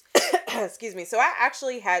 Excuse me. So I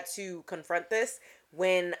actually had to confront this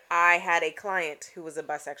when I had a client who was a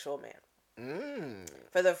bisexual man.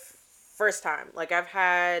 For the first time. Like, I've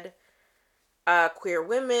had queer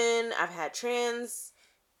women, I've had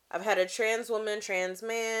a trans woman, trans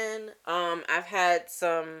man. I've had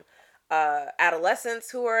some adolescents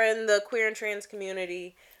who are in the queer and trans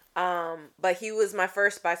community. But he was my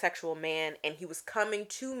first bisexual man, and he was coming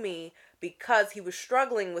to me because he was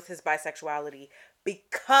struggling with his bisexuality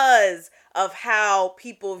because of how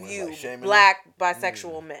people view black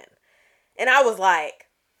bisexual men. And I was like,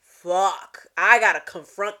 fuck, I gotta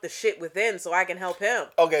confront the shit within so I can help him.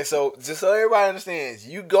 Okay, so just so everybody understands,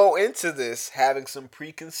 you go into this having some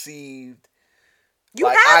preconceived you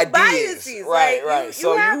like have ideas. Biases. Right, like, right.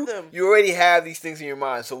 You have them. You already have these things in your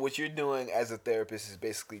mind. So what you're doing as a therapist is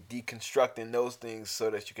basically deconstructing those things so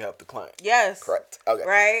that you can help the client. Yes. Correct. Okay.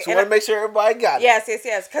 Right. So I want to make sure everybody got it. Yes.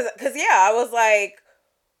 Because yeah, I was like,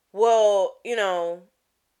 well, you know,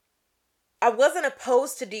 I wasn't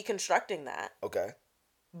opposed to deconstructing that. Okay.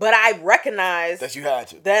 But I recognized that you had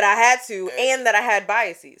to. That I had to, and that I had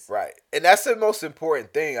biases. Right. And that's the most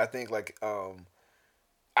important thing, I think, like,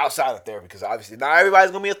 outside of therapy, because obviously not everybody's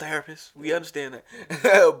gonna be a therapist. We understand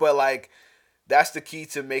that. But like, that's the key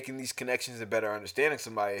to making these connections and better understanding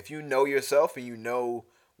somebody. If you know yourself and you know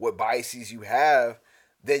what biases you have,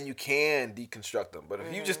 then you can deconstruct them. But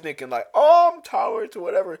if you're just thinking like, oh, I'm tolerant to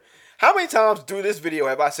whatever, how many times through this video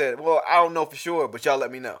have I said, well, I don't know for sure, but y'all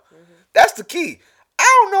let me know. That's the key.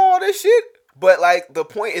 I don't know all this shit, but like, the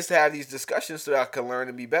point is to have these discussions so that I can learn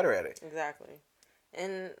and be better at it. Exactly.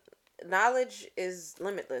 And knowledge is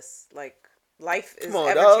limitless. Like, life is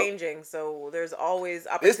ever changing, so there's always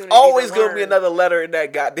opportunity. It's always gonna be another letter in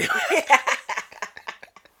that goddamn.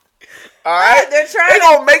 All right, they're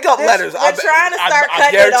gonna make up letters. They're trying to start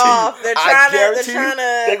cutting it off.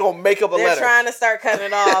 They're gonna make up a letter. They're trying to start cutting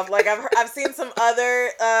it off. Like, I've seen some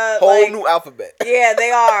other whole new alphabet. Yeah,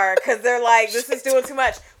 they are, because they're like, this is doing too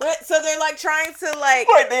much. So they're like trying to like.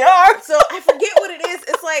 Wait, they are. So I forget what it is.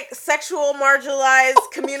 It's like sexual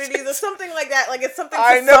marginalized communities or something like that. Like, it's something.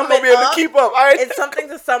 I ain't never gonna be able to keep up. It's something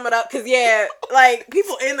to sum it up, because yeah, like,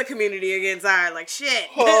 people in the community are getting tired. Like, shit.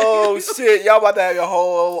 Oh shit, y'all about to have your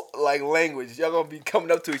whole like language. Y'all gonna be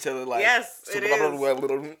coming up to each other like, yes, it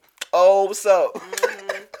is. Oh, what's up?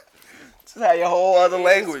 Just have your whole other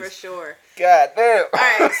language for sure. God damn. All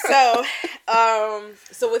right,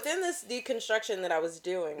 so within this deconstruction that I was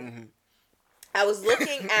doing, I was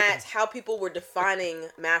looking at how people were defining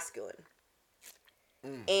masculine,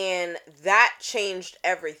 and that changed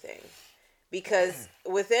everything, because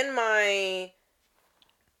within my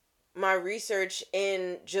research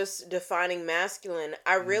in just defining masculine,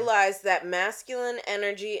 I realized that masculine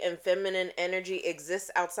energy and feminine energy exists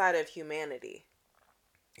outside of humanity.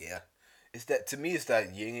 Yeah. It's that, to me, it's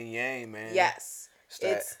that yin and yang, man. Yes.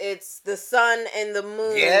 It's the sun and the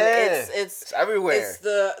moon. Yeah. It's everywhere. It's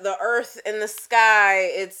the earth and the sky.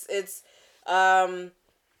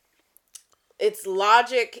 it's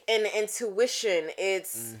logic and intuition.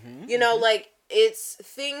 It's like it's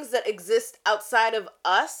things that exist outside of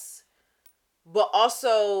us, but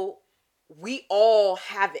also we all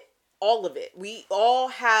have it. All of it. We all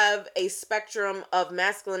have a spectrum of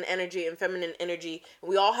masculine energy and feminine energy.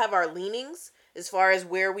 We all have our leanings as far as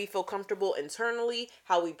where we feel comfortable internally,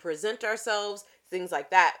 how we present ourselves, things like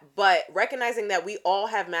that. But recognizing that we all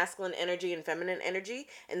have masculine energy and feminine energy,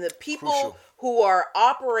 and the people Crucial. who are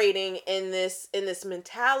operating in this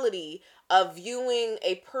mentality of viewing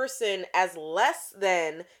a person as less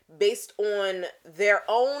than based on their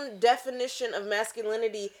own definition of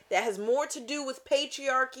masculinity that has more to do with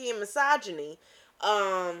patriarchy and misogyny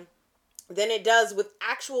than it does with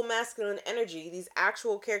actual masculine energy, these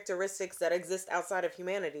actual characteristics that exist outside of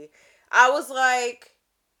humanity. I was like,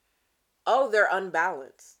 oh, they're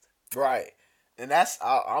unbalanced. Right. And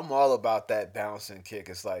I'm all about that balancing kick.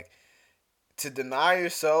 It's like, to deny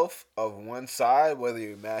yourself of one side, whether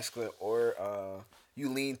you're masculine or you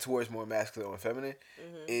lean towards more masculine or feminine,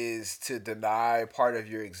 is to deny part of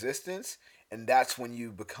your existence. And that's when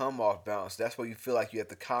you become off balance. That's where you feel like you have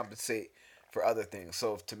to compensate for other things.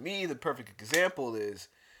 So to me, the perfect example is,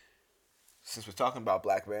 since we're talking about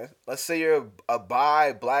black men, let's say you're a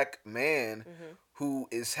bi black man who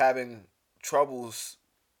is having troubles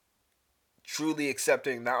truly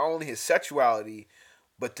accepting not only his sexuality,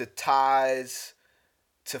 but the ties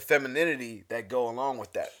to femininity that go along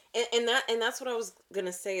with that. And that's what I was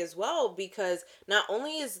gonna say as well, because not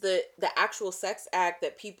only is the actual sex act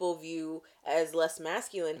that people view as less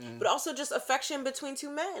masculine, but also just affection between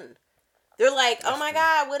two men. They're like, oh my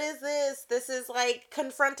God, what is this? This is like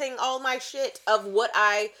confronting all my shit of what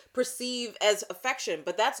I perceive as affection.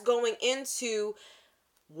 But that's going into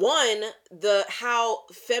one, the how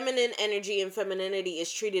feminine energy and femininity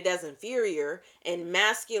is treated as inferior, and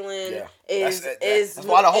masculine is that's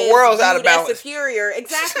why the whole world's out of balance. Superior,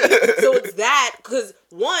 exactly. So it's that, because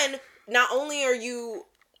one, not only are you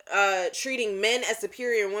treating men as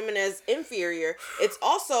superior and women as inferior, it's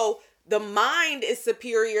also the mind is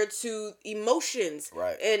superior to emotions,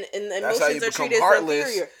 right? And the that's emotions are treated as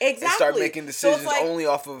inferior. Exactly. And start making decisions only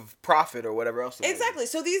off of profit or whatever else. Exactly.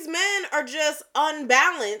 So these men are just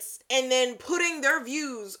unbalanced, and then putting their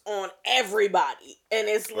views on everybody, and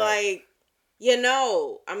it's like, I'm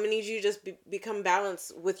gonna need you to just become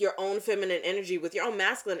balanced with your own feminine energy, with your own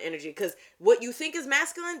masculine energy, because what you think is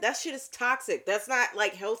masculine, that shit is toxic. That's not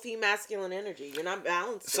like healthy masculine energy. You're not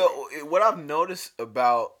balanced. So what I've noticed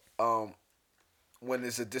about when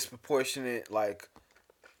there's a disproportionate like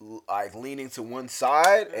leaning to one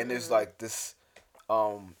side and there's like this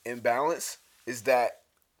imbalance, is that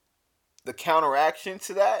the counteraction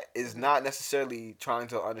to that is not necessarily trying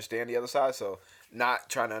to understand the other side. So not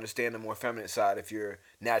trying to understand the more feminine side if you're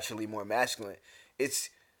naturally more masculine.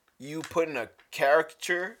 It's you putting a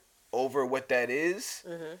caricature over what that is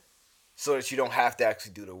so that you don't have to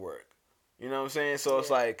actually do the work. You know what I'm saying? So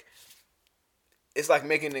it's like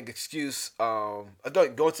making an excuse. Going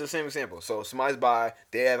to the same example. So somebody's bi,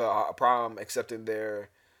 they have a problem accepting their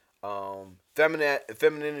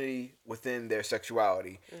femininity within their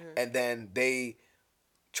sexuality, and then they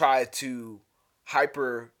try to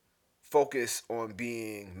hyper focus on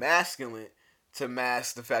being masculine to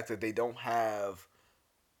mask the fact that they don't have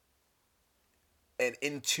an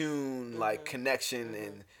in tune like connection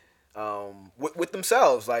and with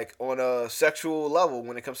themselves, like on a sexual level,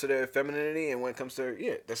 when it comes to their femininity and when it comes to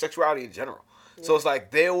their sexuality in general. So it's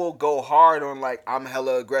like they will go hard on like, I'm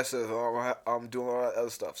hella aggressive, or I'm doing all that other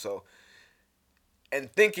stuff. So,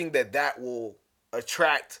 and thinking that will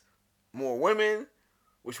attract more women,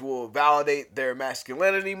 which will validate their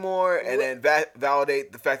masculinity more, and then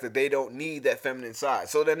validate the fact that they don't need that feminine side.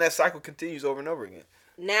 So then that cycle continues over and over again.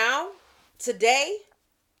 Now, today,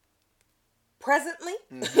 presently,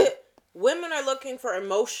 women are looking for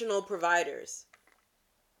emotional providers.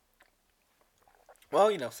 Well,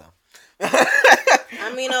 some.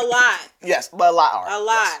 I mean, a lot. Yes, but a lot are. A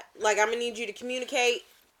lot. Yes. Like, I'm going to need you to communicate.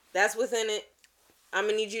 That's within it. I'm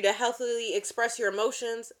going to need you to healthily express your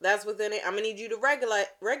emotions. That's within it. I'm going to need you to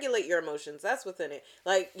regulate your emotions. That's within it.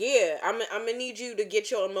 Like, I'm going to need you to get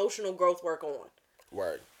your emotional growth work on.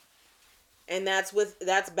 Word. And that's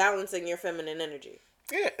balancing your feminine energy.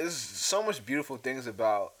 Yeah, there's so much beautiful things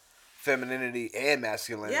about femininity and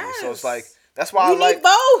masculinity. Yes. So it's like, that's why we need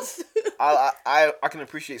both. I can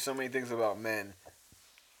appreciate so many things about men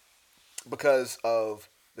because of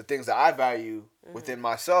the things that I value within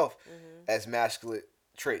myself as masculine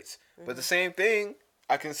traits. But the same thing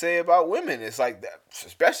I can say about women. It's like,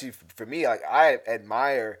 especially for me, like I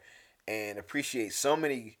admire and appreciate so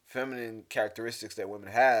many feminine characteristics that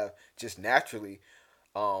women have just naturally.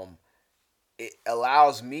 it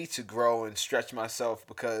allows me to grow and stretch myself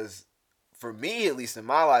because, for me, at least in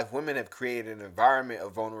my life, women have created an environment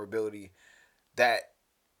of vulnerability that,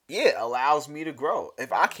 yeah, allows me to grow.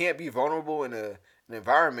 If I can't be vulnerable in an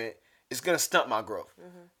environment, it's going to stunt my growth.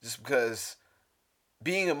 Just because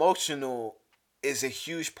being emotional is a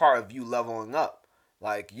huge part of you leveling up.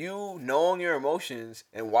 Like, you knowing your emotions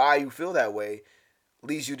and why you feel that way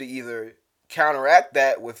leads you to either counteract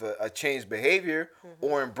that with a changed behavior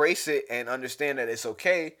or embrace it and understand that it's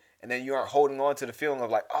okay. And then you aren't holding on to the feeling of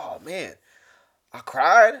like, oh man, I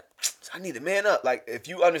cried. I need to man up. Like, if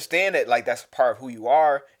you understand that, like, that's part of who you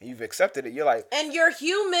are and you've accepted it, you're like, and you're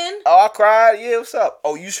human. oh, I cried. Yeah, what's up?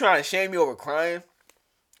 Oh, you trying to shame me over crying?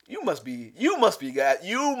 You must God.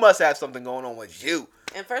 You must have something going on with you.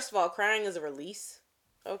 And first of all, crying is a release.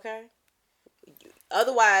 Okay.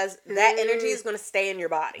 Otherwise, that energy is going to stay in your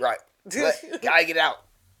body. Right. Gotta get out.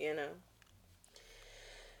 You know.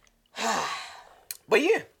 But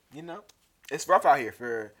yeah, it's rough out here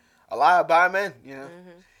for a lot of bi men.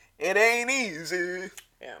 It ain't easy.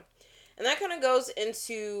 Yeah. And that kind of goes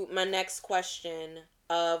into my next question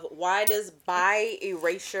of why does bi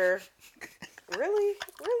erasure really?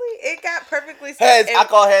 It got perfectly heads. I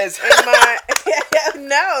call heads.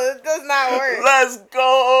 No, it does not work. Let's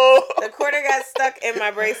go. The quarter got stuck in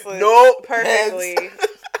my bracelet. Nope. Perfectly.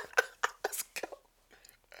 Let's go.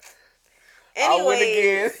 Anyways, I'll win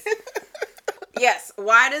again. Yes.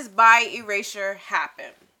 Why does bi erasure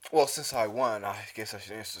happen? Well, since I won, I guess I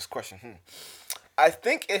should answer this question. I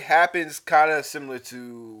think it happens kind of similar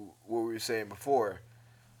to what we were saying before.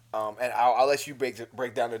 And I'll let you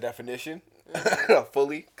break down the definition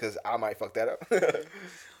fully, because I might fuck that up.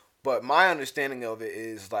 But my understanding of it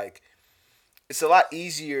is, like, it's a lot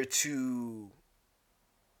easier to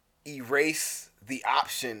erase the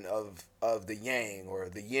option of the yang or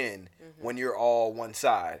the yin when you're all one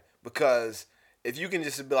side. Because if you can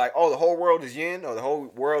just be like, oh, the whole world is yin or the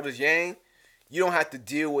whole world is yang, you don't have to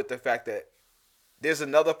deal with the fact that there's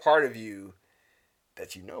another part of you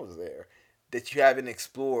that you know is there that you haven't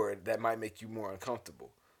explored that might make you more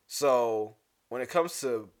uncomfortable. So when it comes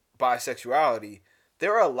to bisexuality,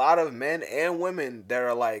 there are a lot of men and women that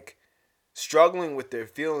are like struggling with their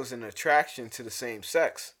feelings and attraction to the same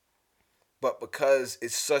sex. But because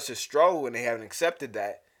it's such a struggle and they haven't accepted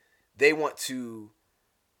that, they want to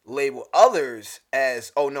label others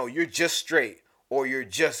as, oh no, you're just straight or you're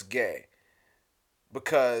just gay.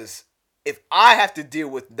 Because if I have to deal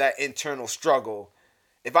with that internal struggle,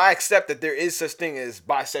 if I accept that there is such thing as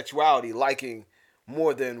bisexuality, liking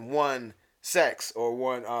more than one sex or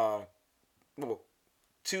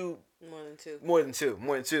two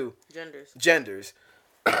genders,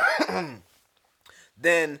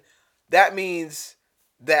 then that means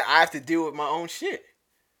that I have to deal with my own shit.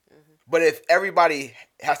 But if everybody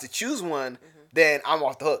has to choose one, then I'm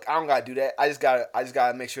off the hook. I don't gotta do that. I just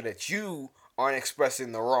gotta make sure that you aren't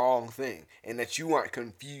expressing the wrong thing and that you aren't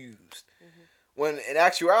confused. When in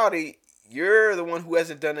actuality, you're the one who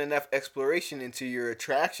hasn't done enough exploration into your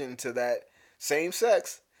attraction to that same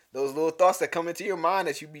sex. Those little thoughts that come into your mind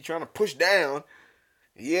that you be trying to push down.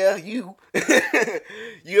 Yeah, you.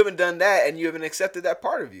 You haven't done that, and you haven't accepted that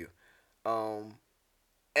part of you. And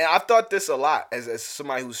I've thought this a lot as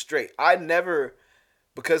somebody who's straight. I never,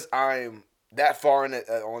 because I'm that far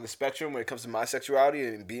on the spectrum when it comes to my sexuality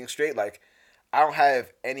and being straight, like, I don't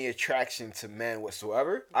have any attraction to men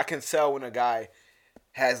whatsoever. I can tell when a guy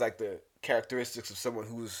has, like, the characteristics of someone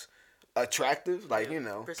who's attractive, like,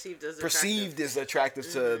 perceived as attractive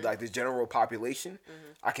to, like, the general population.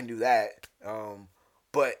 I can do that.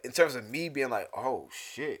 But in terms of me being like, oh,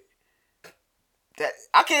 shit, that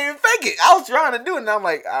I can't even fake it. I was trying to do it, and I'm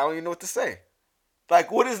like, I don't even know what to say. Like,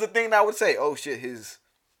 what is the thing that I would say? Oh, shit,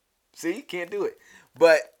 see, can't do it.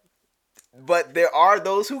 But there are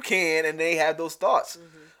those who can, and they have those thoughts.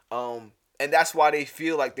 And that's why they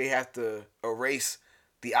feel like they have to erase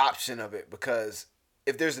the option of it. Because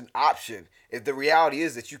if there's an option, if the reality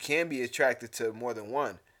is that you can be attracted to more than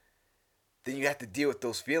one, then you have to deal with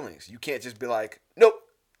those feelings. You can't just be like, nope,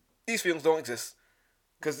 these feelings don't exist.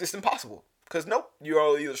 Because it's impossible. Because nope,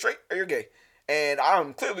 you're either straight or you're gay. And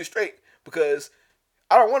I'm clearly straight because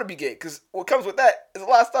I don't want to be gay. Because what comes with that is a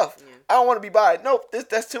lot of stuff. Yeah. I don't want to be bi. Nope,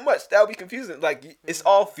 that's too much. That would be confusing. Like, it's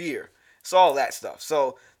all fear. It's all that stuff.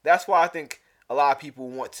 So that's why I think a lot of people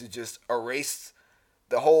want to just erase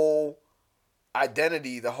the whole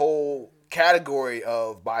identity, the whole category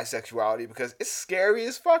of bisexuality, because it's scary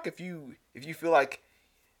as fuck if you feel like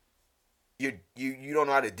you don't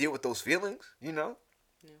know how to deal with those feelings, Yeah.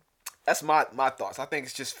 That's my thoughts. I think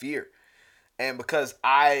it's just fear. And because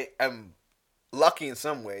I am lucky in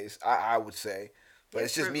some ways, I would say, but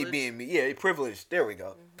it's just privilege. me being me. Yeah, privileged. There we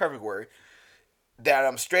go. Perfect word. That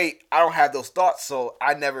I'm straight. I don't have those thoughts, so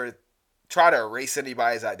I never try to erase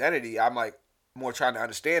anybody's identity. I'm like more trying to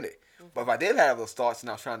understand it. But if I did have those thoughts and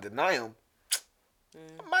I was trying to deny them,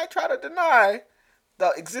 I might try to deny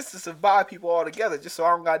the existence of bi people altogether, just so I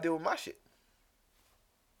don't gotta deal with my shit.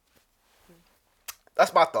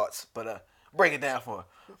 That's my thoughts, but break it down for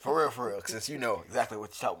real, since you know exactly what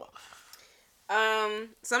you're talking about.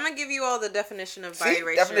 So I'm gonna give you all the definition of See?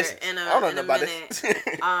 biracial in I don't know a about minute.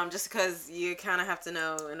 this. Just because you kind of have to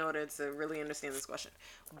know in order to really understand this question.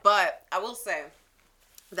 But I will say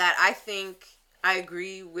that I think I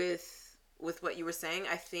agree with what you were saying.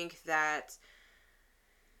 I think that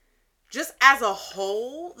just as a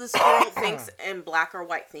whole, this world thinks in black or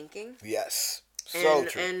white thinking. Yes. So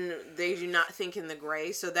true. And they do not think in the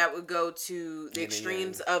gray. So that would go to the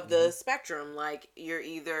extremes of the spectrum. Like, you're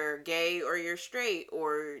either gay or you're straight,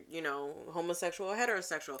 or, you know, homosexual or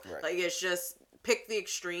heterosexual. Right. Like, it's just pick the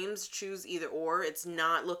extremes, choose either or. It's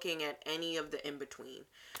not looking at any of the in-between.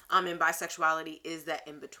 And bisexuality is that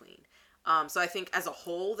in-between. So I think as a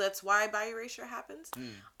whole, that's why bi-erasure happens.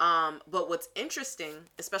 But what's interesting,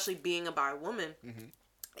 especially being a bi woman,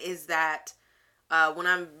 is that when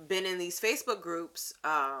I've been in these Facebook groups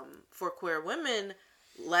for queer women,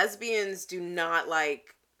 lesbians do not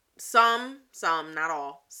like, some, not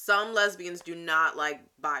all, some lesbians do not like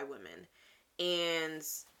bi women. And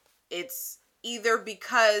it's either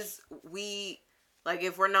because we, like,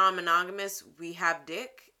 if we're non-monogamous, we have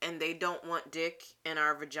dick, and they don't want dick in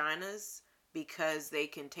our vaginas because they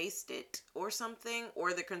can taste it or something,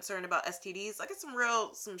 or they're concerned about STDs. Like, it's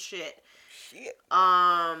some shit.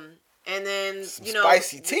 And then, you know,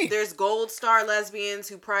 spicy tea. There's gold star lesbians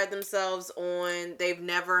who pride themselves on they've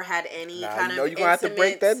never had any kind of you're gonna have to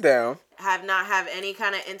break that down. Have not have any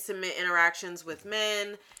kind of intimate interactions with men.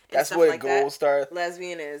 And that's stuff what like gold that. star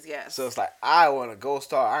Lesbian is, yes. So it's like, I want a gold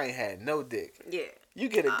star. I ain't had no dick. Yeah. You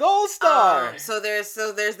get a gold star. So there's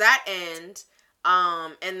that end.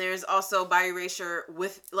 And there's also bi-erasure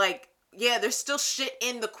with, like, yeah, there's still shit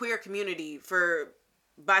in the queer community for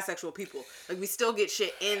bisexual people. Like, we still get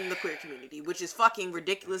shit in the queer community, which is fucking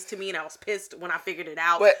ridiculous to me, and I was pissed when I figured it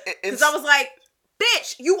out. Because I was like,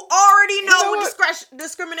 bitch, you already know what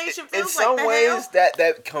discrimination feels like. In some ways,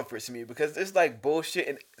 that comforts me, because there's like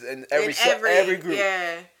bullshit in every group.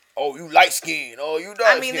 Yeah. Oh, you light skin. Oh, you dark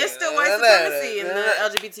skin. I mean, there's still white supremacy in the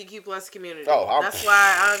LGBTQ plus community. That's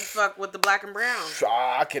why I fuck with the black and brown.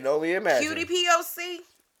 I can only imagine. Cutie POC.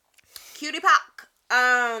 Cutie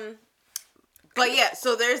POC. But yeah,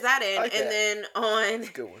 so there's that end. Like and that. then on... That's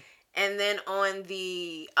a good one. And then on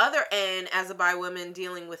the other end, as a bi woman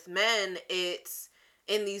dealing with men, it's...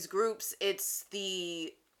 In these groups, it's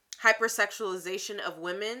the hypersexualization of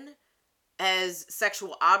women as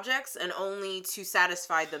sexual objects and only to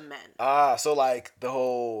satisfy the men. So like the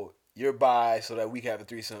whole, you're bi so that we can have a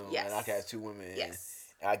threesome, yes. and I can have two women.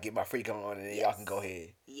 Yes. And I get my freak on, and then y'all can go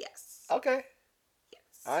ahead. Yes. Okay. Yes.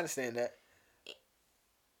 I understand that.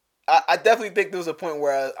 I definitely think there was a point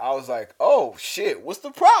where I was like, oh shit, what's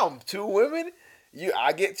the problem? Two women?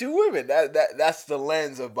 I get two women. That's the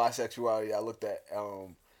lens of bisexuality I looked at.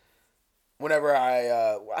 Whenever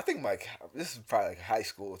I think like, this is probably like high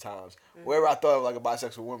school times. Wherever I thought of like a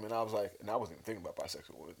bisexual woman, I was like, and I wasn't even thinking about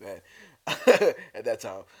bisexual women then at that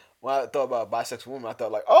time. When I thought about a bisexual woman, I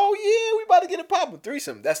thought like, oh yeah, we about to get a pop with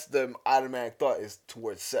threesome. That's the automatic thought is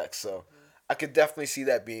towards sex. So I could definitely see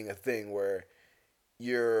that being a thing where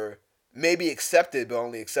you're maybe accepted, but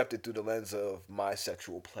only accepted through the lens of my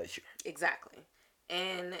sexual pleasure. Exactly.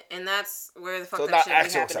 And that's where the fuck so that not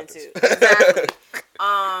shit be happening acceptance. too. Exactly.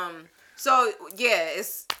 So yeah,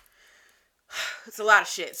 it's a lot of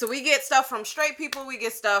shit. So we get stuff from straight people, we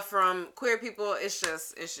get stuff from queer people. It's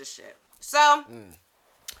just shit. So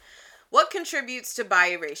what contributes to bi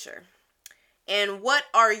erasure? And what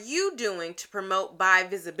are you doing to promote bi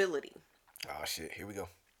visibility? Oh shit, here we go.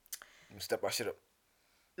 Let me step my shit up.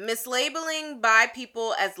 Mislabeling bi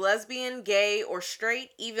people as lesbian, gay, or straight,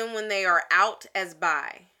 even when they are out as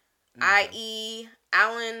bi, i.e.,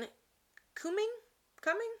 Alan Cumming,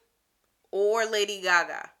 or Lady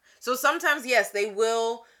Gaga. So sometimes, yes, they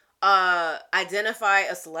will identify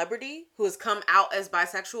a celebrity who has come out as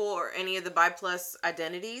bisexual or any of the bi plus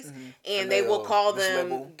identities, and they will call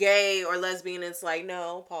them gay or lesbian. And it's like,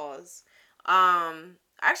 no, pause.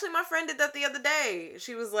 Actually, my friend did that the other day.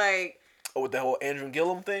 She was like, oh, with the whole Andrew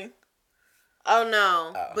Gillum thing? Oh,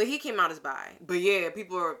 no. But he came out as bi. But yeah,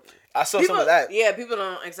 I saw some of that. Yeah, people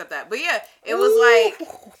don't accept that. But yeah, it was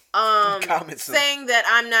like saying that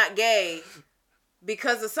I'm not gay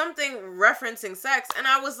because of something referencing sex. And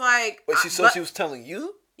I was like... But she was telling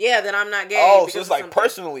you? Yeah, that I'm not gay. Oh, because so it's of like something.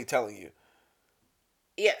 personally telling you.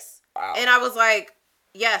 Yes. Wow. And I was like,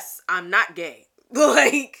 yes, I'm not gay.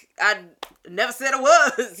 Like, I never said I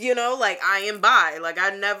was, you know, like, I am bi. Like, I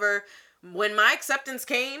never, when my acceptance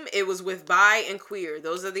came, it was with bi and queer.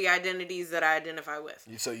 Those are the identities that I identify with.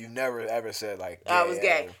 So you never ever said like gay. I was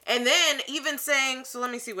gay. And then even saying, so let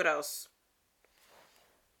me see what else.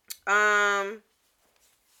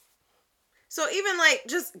 So even like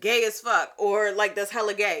just gay as fuck, or like that's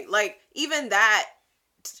hella gay. Like even that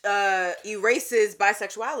erases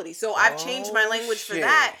bisexuality. So I've changed my language for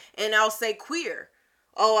that, and I'll say queer.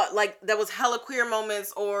 Oh, like that was hella queer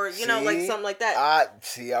moments, or you know, like something like that. I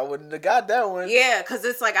wouldn't have got that one. Yeah, because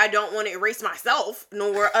it's like I don't want to erase myself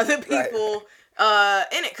nor other people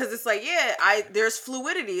in it, because it's like there's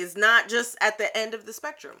fluidity. It's not just at the end of the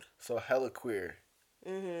spectrum. So hella queer.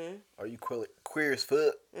 Mm-hmm. Are you queer as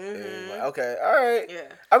fuck? Mm-hmm. Like, okay, all right.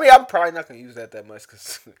 Yeah. I mean, I'm probably not gonna use that much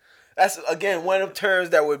because that's again one of the terms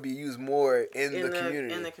that would be used more in the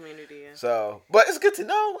community. In the community, yeah. So, but it's good to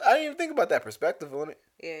know. I didn't even think about that perspective on it.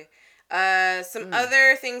 Yeah. Some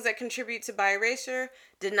other things that contribute to bi erasure: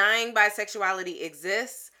 denying bisexuality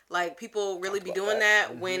exists. Like people really be doing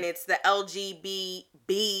that when it's the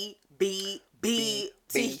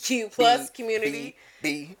LGBTQ plus community.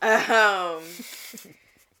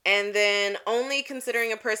 And then only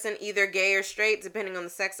considering a person either gay or straight, depending on the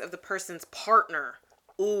sex of the person's partner.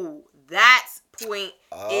 Ooh, that point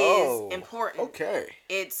is important. Okay.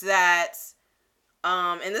 It's that,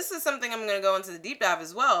 and this is something I'm going to go into the deep dive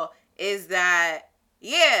as well, is that,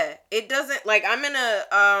 yeah, it doesn't, like, I'm in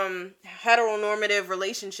a heteronormative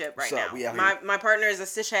relationship right now. My partner is a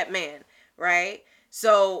cishet man, right?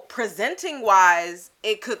 So, presenting-wise,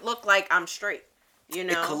 it could look like I'm straight. You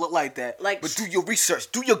know, it could look like that. Like, but do your research,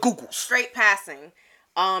 do your Googles. Straight passing,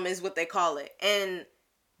 is what they call it, and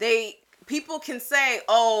people can say,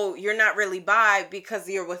 "Oh, you're not really bi because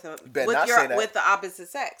you're with the opposite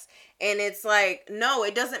sex," and it's like, no,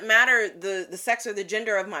 it doesn't matter the sex or the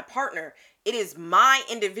gender of my partner. It is my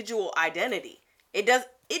individual identity. It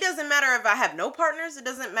doesn't matter if I have no partners. It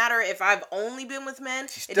doesn't matter if I've only been with men.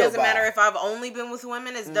 It doesn't matter if I've only been with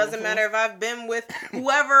women. It doesn't matter if I've been with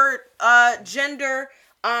whoever gender,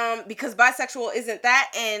 because bisexual isn't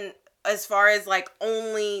that. And as far as like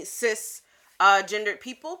only cis gendered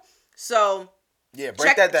people. So yeah,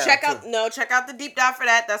 break that down. Check out the deep dive for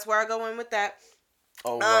that. That's where I go in with that.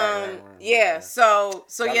 Oh, right. Yeah. So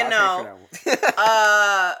you know,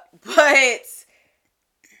 but.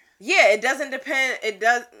 Yeah, it doesn't depend.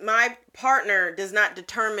 My partner does not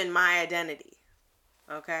determine my identity.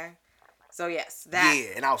 Okay? So, yes, that.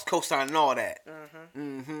 Yeah, and I was co-signing all that.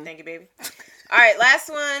 Thank you, baby. All right,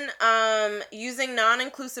 last one. Using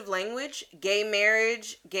non-inclusive language, gay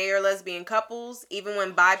marriage, gay or lesbian couples, even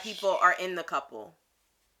when bi people are in the couple.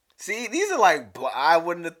 See, these are like, I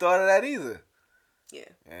wouldn't have thought of that either. Yeah.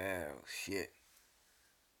 Oh, shit.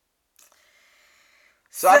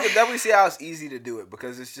 So I can definitely see how it's easy to do it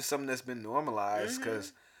because it's just something that's been normalized.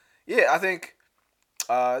 Because, yeah, I think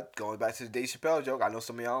going back to the Dave Chappelle joke, I know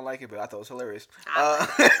some of y'all don't like it, but I thought it was hilarious.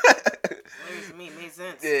 Hilarious to me, it made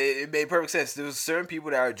sense. Yeah, it made perfect sense. There was certain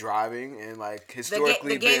people that are driving and like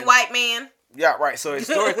historically the gay white man. Yeah, right. So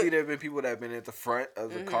historically, there have been people that have been at the front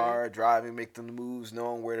of the car, driving, making the moves,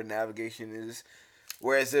 knowing where the navigation is.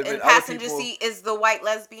 Whereas there have been other people, passenger seat is the white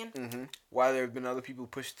lesbian. While there have been other people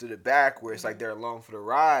pushed to the back, where it's like they're along for the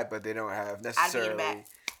ride, but they don't have necessarily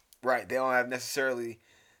They don't have necessarily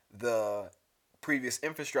the previous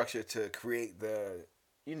infrastructure to create the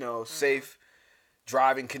safe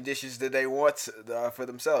driving conditions that they want for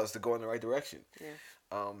themselves to go in the right direction.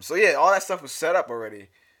 Yeah. So yeah, all that stuff was set up already.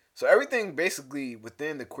 So everything basically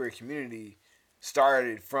within the queer community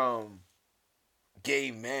started from gay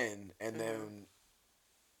men, and then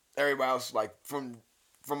everybody else, like, from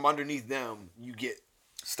underneath them, you get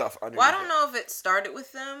stuff underneath. Well, I don't know if it started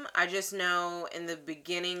with them. I just know in the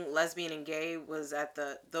beginning, lesbian and gay was at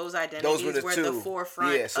those identities were at the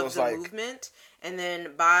forefront of the movement. And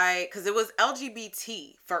then because it was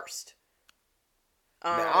LGBT first.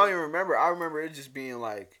 I don't even remember. I remember it just being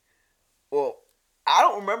like, well, I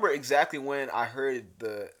don't remember exactly when I heard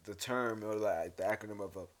the term or like the acronym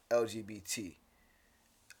of LGBT.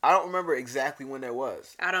 I don't remember exactly when that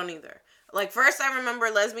was. I don't either. Like, first I remember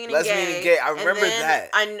lesbian and gay. I remember that.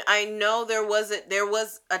 I know there was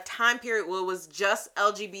a time period where it was just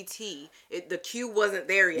LGBT. The Q wasn't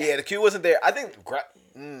there yet. Yeah, the Q wasn't there. I think grad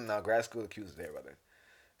school, the Q was there by then.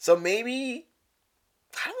 So maybe,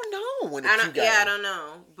 I don't know when the Q got in. I don't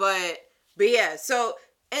know. But yeah, so,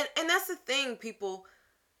 and that's the thing, people.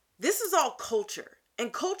 This is all culture.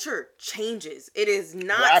 And culture changes. It is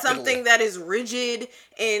not Rapidly. something that is rigid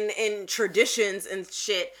in traditions and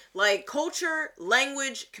shit. Like, culture,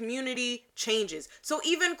 language, community changes. So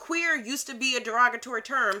even queer used to be a derogatory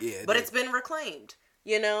term, but it's been reclaimed,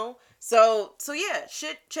 you know? So yeah,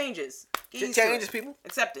 shit changes. Get Shit used to changes, it. people.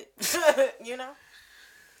 Accept it. You know?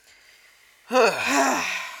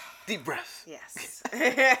 Deep breath. Yes.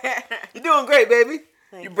 You're doing great, baby.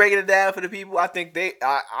 Thank You're you. breaking it down for the people. I think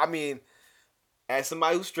I mean, as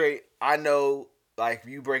somebody who's straight, I know, like,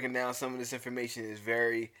 you breaking down some of this information is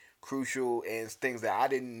very crucial and it's things that I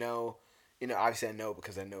didn't know. You know, obviously I know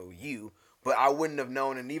because I know you, but I wouldn't have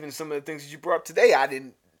known. And even some of the things that you brought up today, I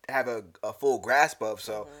didn't have a full grasp of.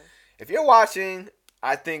 So if you're watching,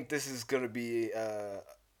 I think this is going to be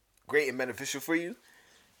great and beneficial for you.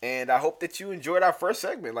 And I hope that you enjoyed our first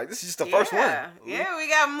segment. Like, this is just the first one. Yeah, we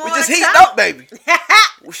got more. We just to heating come. up, baby.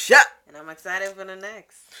 What's up? And I'm excited for the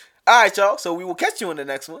next. All right, y'all. So we will catch you in the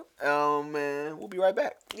next one. And we'll be right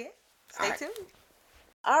back. Yeah. Stay right. tuned.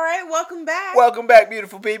 All right, welcome back. Welcome back,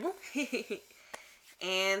 beautiful people.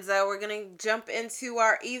 And we're going to jump into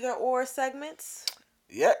our either or segments.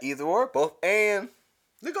 Yeah, either or, both, and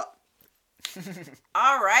look up.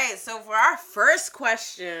 All right, so for our first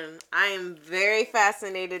question, I am very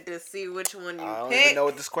fascinated to see which one you I don't pick. even know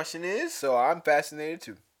what this question is, so I'm fascinated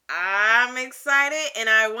too. I'm excited, and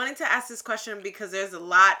I wanted to ask this question because there's a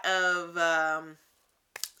lot of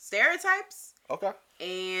stereotypes. Okay.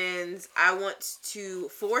 And I want to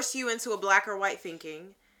force you into a black or white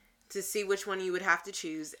thinking to see which one you would have to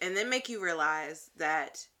choose, and then make you realize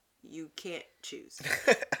that you can't choose.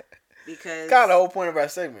 Because kind of the whole point of our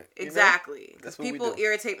segment. Exactly. That's what people we do.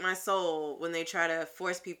 irritate my soul when they try to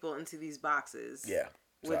force people into these boxes. Yeah.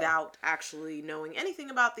 Without actually knowing anything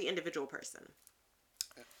about the individual person.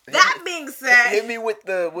 That being said, hit me with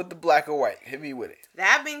the black or white. Hit me with it.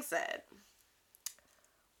 That being said,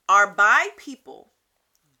 are bi people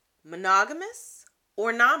monogamous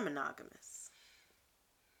or non-monogamous?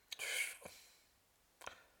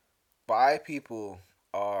 Bi people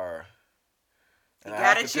are. You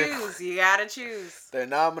gotta choose. You gotta choose. They're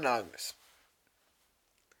non-monogamous.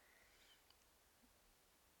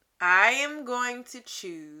 I am going to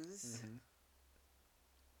choose.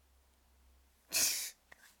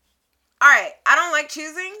 All right, I don't like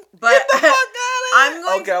choosing, but I'm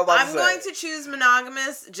going to choose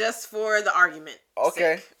monogamous just for the argument.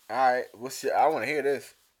 Okay. sake. All right. I want to hear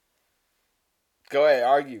this. Go ahead.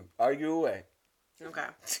 Argue away. Okay.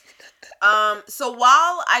 So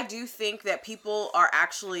while I do think that people are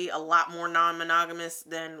actually a lot more non-monogamous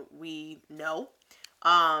than we know,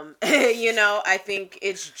 I think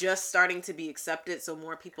it's just starting to be accepted, so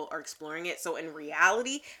more people are exploring it. So in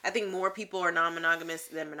reality, I think more people are non-monogamous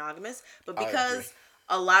than monogamous, but because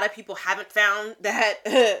a lot of people haven't found that,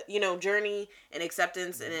 journey and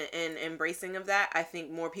acceptance and embracing of that, I think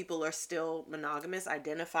more people are still monogamous,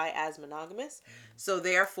 identify as monogamous. So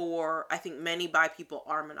therefore, I think many bi people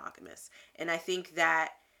are monogamous. And I think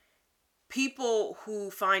that people who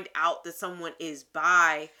find out that someone is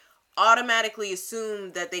bi automatically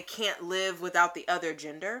assume that they can't live without the other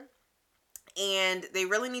gender. And they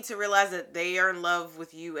really need to realize that they are in love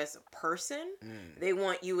with you as a person. They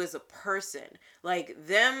want you as a person. Like,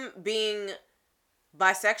 them being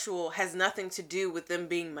bisexual has nothing to do with them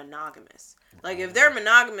being monogamous. Like, if they're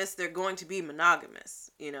monogamous, they're going to be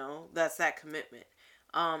monogamous. That's that commitment.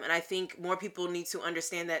 And I think more people need to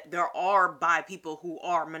understand that there are bi people who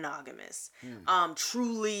are monogamous.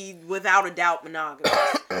 Truly, without a doubt,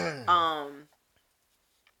 monogamous.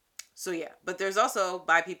 So yeah, but there's also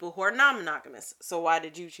bi people who are non-monogamous. So why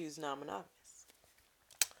did you choose non-monogamous?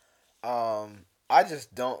 I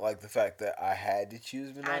just don't like the fact that I had to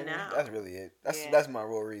choose monogamous. I know. That's really it. That's my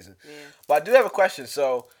real reason. Yeah. But I do have a question.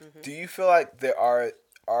 So, do you feel like there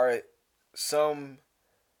are some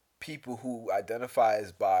people who identify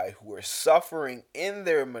as bi who are suffering in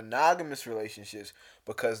their monogamous relationships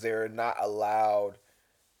because they're not allowed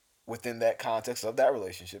within that context of that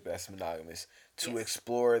relationship as monogamous to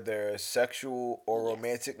explore their sexual or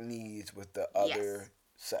romantic needs with the other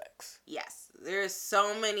sex? Yes. There's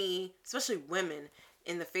so many, especially women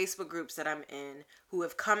in the Facebook groups that I'm in, who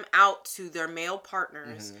have come out to their male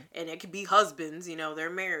partners, and it could be husbands, they're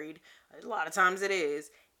married. A lot of times it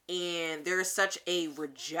is. And there's such a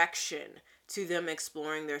rejection to them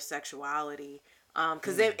exploring their sexuality.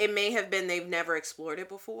 Because it may have been they've never explored it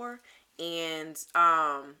before. And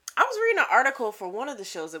I was reading an article for one of the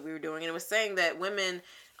shows that we were doing, and it was saying that women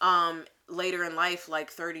later in life,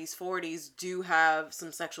 like 30s, 40s, do have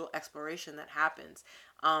some sexual exploration that happens.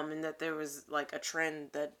 And that there was like a trend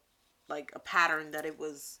that, like a pattern that it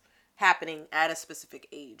was happening at a specific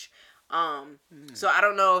age. So I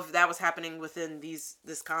don't know if that was happening within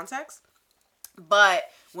this context, but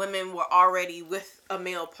women were already with a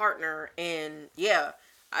male partner and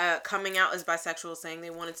coming out as bisexual, saying they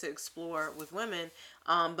wanted to explore with women,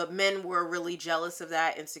 but men were really jealous of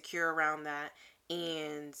that, insecure around that,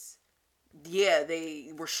 and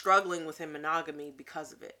they were struggling within monogamy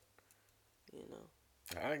because of it. You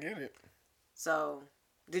know, I get it. So,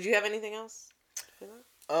 did you have anything else?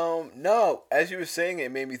 No. As you were saying,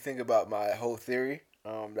 it made me think about my whole theory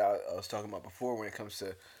that I was talking about before when it comes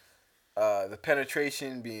to the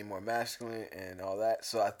penetration being more masculine and all that.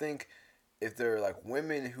 So I think if there are like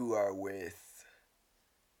women who are with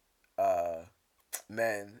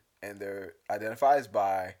men and they're identified as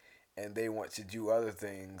bi and they want to do other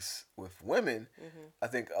things with women, I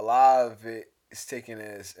think a lot of it is taken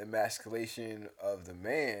as emasculation of the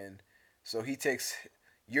man. So he takes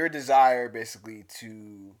your desire basically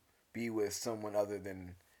to be with someone other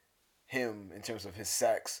than him in terms of his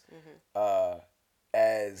sex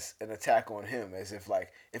as an attack on him, as if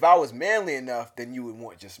like if I was manly enough then you would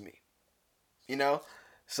want just me, you know.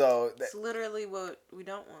 So it's literally what we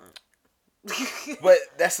don't want. But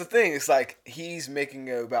that's the thing, it's like he's making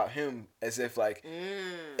it about him as if like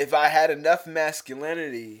if I had enough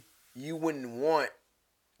masculinity you wouldn't want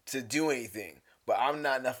to do anything, but I'm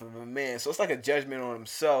not enough of a man. So it's like a judgment on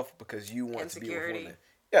himself because you want to be with women.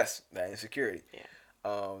 Yes, that insecurity.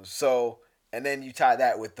 Yeah. So, and then you tie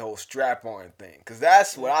that with the whole strap-on thing, because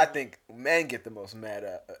that's what I think men get the most mad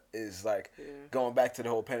at, is like going back to the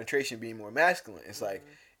whole penetration being more masculine. It's like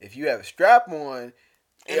if you have a strap-on,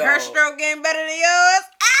 and her stroke getting better than yours,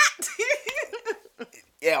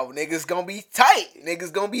 niggas gonna be tight.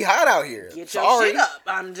 Niggas gonna be hot out here. Get your shit up.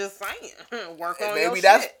 I'm just saying. Work on your shit. Maybe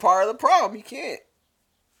that's part of the problem. You can't.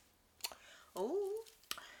 Ooh.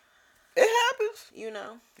 It happens. You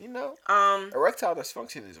know. Erectile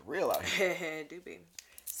dysfunction is real out here. It do be.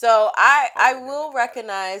 So I will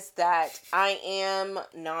recognize that I am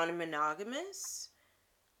non-monogamous,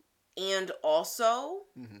 and also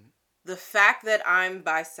the fact that I'm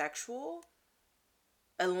bisexual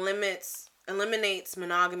eliminates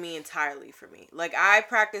monogamy entirely for me. Like, I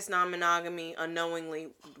practiced non-monogamy unknowingly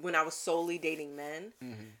when I was solely dating men,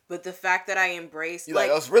 but the fact that I embraced, you're like,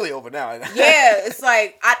 oh, it's really over now. Yeah, it's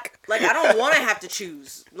like I don't want to have to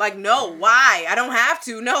choose. Like, no, why? I don't have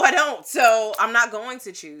to. No, I don't. So I'm not going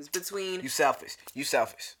to choose between. You selfish.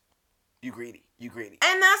 You greedy.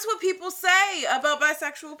 And that's what people say about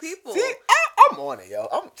bisexual people. See, I'm on it, yo.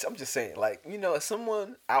 I'm just saying, like, you know, as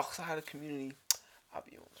someone outside the community, I'll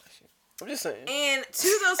be on that shit. I'm just saying. And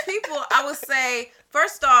to those people, I would say,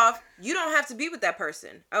 first off, you don't have to be with that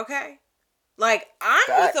person, okay? Like, I'm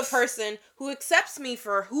with a person who accepts me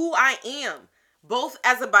for who I am, both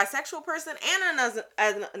as a bisexual person and as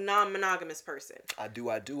a non-monogamous person. I do.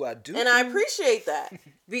 And I appreciate that.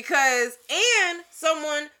 And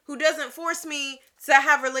someone who doesn't force me to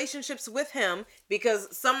have relationships with him,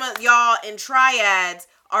 because some of y'all in triads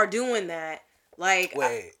are doing that. Like,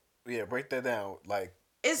 break that down. Like,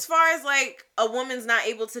 as far as like a woman's not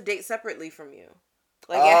able to date separately from you.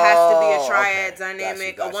 Like, it has to be a triad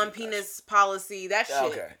dynamic, a one penis policy, that shit.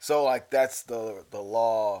 Okay. So like that's the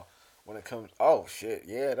law when it comes. Oh shit.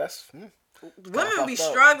 Yeah, that's women be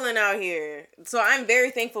struggling out here. So I'm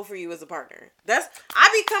very thankful for you as a partner. I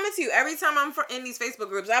be coming to you every time I'm in these Facebook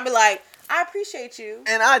groups. I be like, I appreciate you.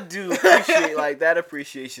 And I do appreciate like that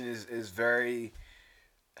appreciation is very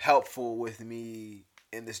helpful with me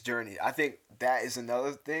in this journey. I think that is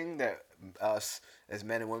another thing that us as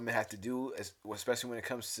men and women have to do, especially when it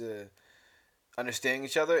comes to understanding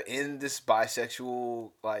each other in this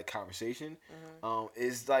bisexual like conversation,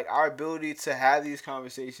 is like our ability to have these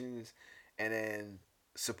conversations and then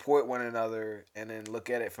support one another and then look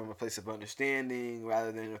at it from a place of understanding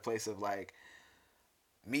rather than a place of like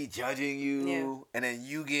me judging you and then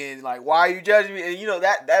you getting like, why are you judging me? And you know,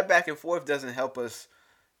 that back and forth doesn't help us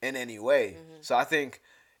in any way. So I think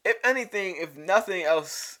if anything, if nothing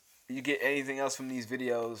else, you get anything else from these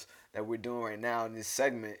videos that we're doing right now in this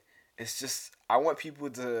segment, it's just I want people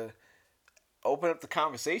to open up the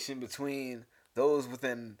conversation between those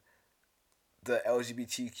within the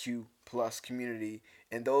LGBTQ plus community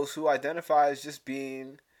and those who identify as just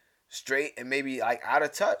being straight and maybe like out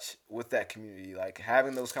of touch with that community. Like,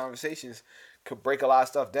 having those conversations could break a lot of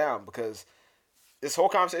stuff down, because this whole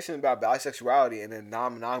conversation about bisexuality and then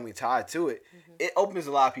non-monogamy tied to it, it opens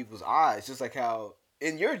a lot of people's eyes. Just like how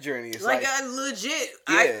in your journey, it's like legit.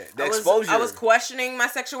 Yeah, the exposure. I was questioning my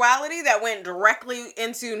sexuality that went directly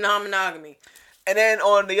into non-monogamy. And then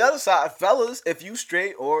on the other side, fellas, if you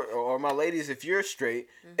straight or my ladies, if you're straight,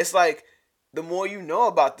 it's like the more you know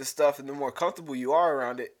about this stuff and the more comfortable you are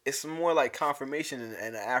around it, it's more like confirmation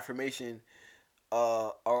and an affirmation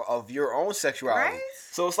of your own sexuality. Right?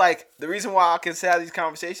 So it's like the reason why I can have these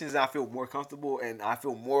conversations and I feel more comfortable and I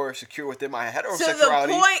feel more secure within my heterosexuality. To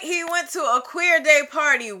the point he went to a queer day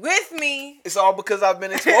party with me. It's all because I've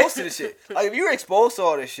been exposed to this shit. Like if you're exposed to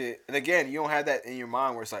all this shit, and again, you don't have that in your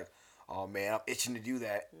mind where it's like, oh man, I'm itching to do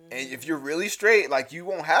that. Mm-hmm. And if you're really straight, like you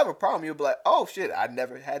won't have a problem. You'll be like, oh shit, I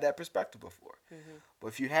never had that perspective before. Mm-hmm. But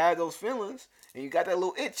if you have those feelings and you got that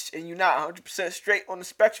little itch and you're not 100% straight on the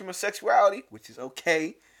spectrum of sexuality, which is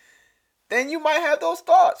okay, then you might have those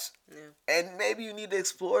thoughts. Yeah. And maybe you need to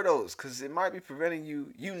explore those because it might be preventing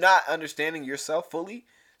you not understanding yourself fully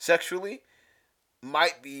sexually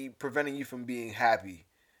might be preventing you from being happy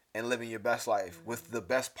and living your best life mm-hmm. with the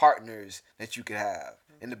best partners that you could have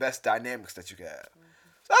mm-hmm. and the best dynamics that you could have.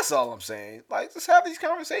 Mm-hmm. So that's all I'm saying. Like, just have these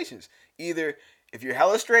conversations. Either if you're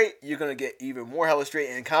hella straight, you're going to get even more hella straight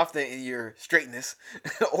and confident in your straightness,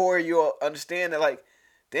 or you'll understand that, like,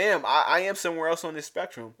 damn, I am somewhere else on this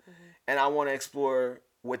spectrum, mm-hmm. and I want to explore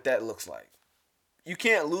what that looks like. You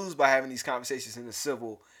can't lose by having these conversations in a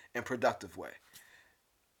civil and productive way.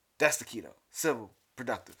 That's the key, though. Civil,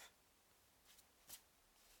 productive.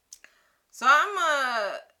 So I'm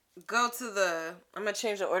gonna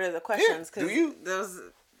change the order of the questions because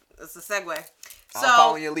it's a segue. So I'm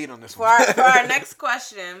following your lead on this one. For our next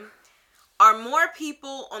question, are more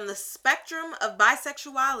people on the spectrum of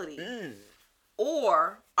bisexuality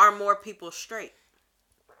or are more people straight?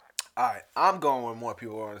 All right, I'm going with more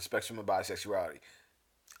people on the spectrum of bisexuality.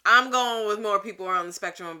 I'm going with more people on the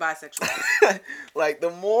spectrum of bisexuality. Like, the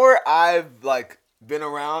more I've, like, been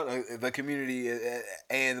around the community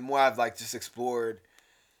and the more I've, like, just explored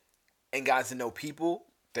and gotten to know people,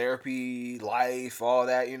 therapy, life, all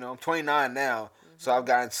that, you know. I'm 29 now, mm-hmm. so I've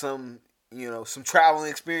gotten some, you know, some traveling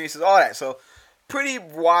experiences, all that. So, pretty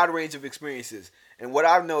wide range of experiences. And what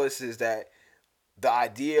I've noticed is that the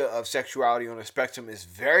idea of sexuality on a spectrum is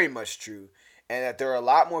very much true. And that there are a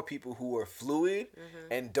lot more people who are fluid mm-hmm.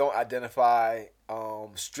 and don't identify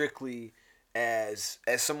strictly as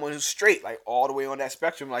someone who's straight, like all the way on that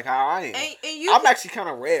spectrum, like how I am. I'm actually kind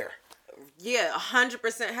of rare. Yeah, 100%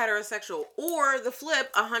 heterosexual, or the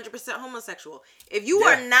flip, 100% homosexual. If you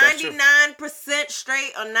are 99%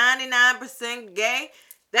 straight or 99% gay,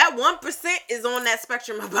 that 1% is on that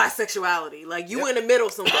spectrum of bisexuality. Like you in the middle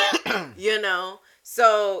somewhere, you know.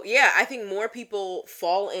 So, yeah, I think more people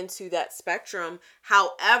fall into that spectrum.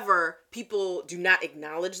 However, people do not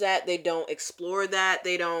acknowledge that. They don't explore that.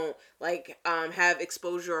 They don't, like, have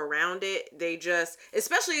exposure around it. They just,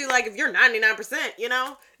 especially, like, if you're 99%, you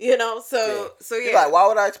know? So yeah. You're like, why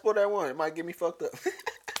would I explore that one? It might get me fucked up.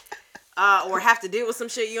 Or have to deal with some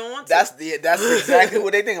shit you don't want to. That's exactly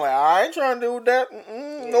what they think. Like, I ain't trying to do that.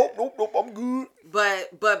 Nope, I'm good.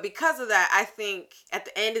 But because of that, I think at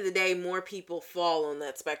the end of the day, more people fall on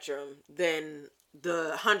that spectrum than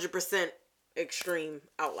the 100% extreme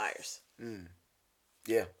outliers.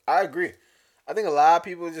 Yeah, I agree. I think a lot of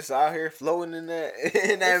people just out here floating in that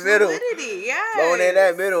middle. Fluidity, yes. Floating in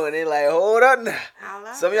that middle, and they like, hold up now.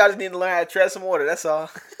 Some of y'all just need to learn how to tread some water. That's all.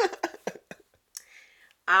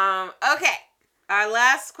 Okay. Our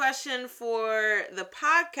last question for the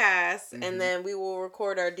podcast, mm-hmm. and then we will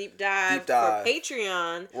record our deep dive for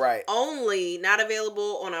Patreon. Right. Only, not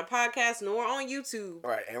available on our podcast nor on YouTube.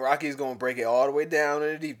 Right. And Rocky's going to break it all the way down in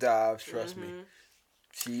the deep dives. Trust mm-hmm. me.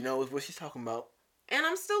 She knows what she's talking about. And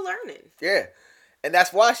I'm still learning. Yeah. And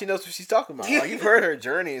that's why she knows what she's talking about. Like, you've heard her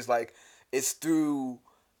journey. It's like, it's through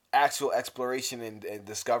actual exploration and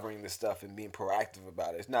discovering this stuff and being proactive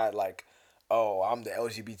about it. It's not like, oh, I'm the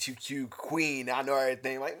LGBTQ queen, I know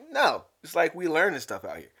everything. Like, no. It's like we learning stuff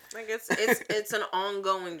out here. Like, it's an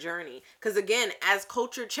ongoing journey. Because, again, as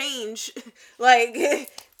culture change, like,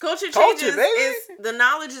 culture changes, the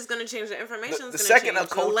knowledge is going to change, the information is going to change,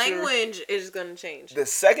 the language is going to change. The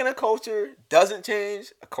second a culture doesn't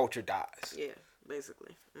change, a culture dies. Yeah,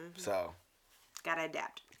 basically. Mm-hmm. So. Gotta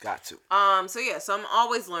adapt. Got to. So I'm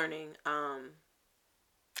always learning.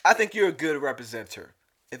 I think you're a good representative.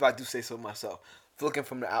 If I do say so myself, looking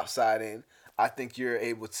from the outside in, I think you're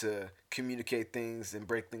able to communicate things and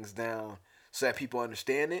break things down so that people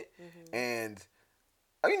understand it. Mm-hmm. And,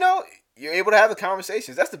 you know, you're able to have the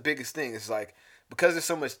conversations. That's the biggest thing. It's like, because there's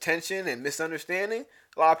so much tension and misunderstanding,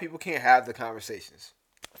 a lot of people can't have the conversations.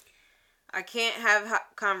 I can't have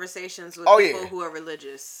conversations with people who are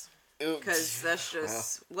religious. Because that's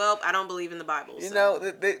just, I don't believe in the Bible. You know,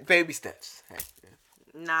 the baby steps.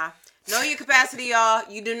 Nah. Know your capacity, y'all.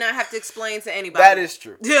 You do not have to explain to anybody. That is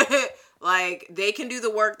true. Like, they can do the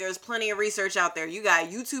work. There's plenty of research out there. You got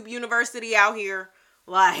YouTube University out here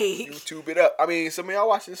Like YouTube it up. I mean, some of y'all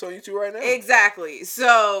watching this on YouTube right now. Exactly.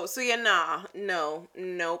 So yeah,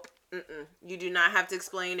 nope. You do not have to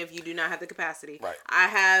explain if you do not have the capacity. Right. I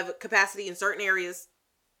have capacity in certain areas,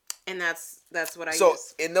 and that's what I use. So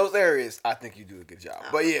in those areas, I think you do a good job.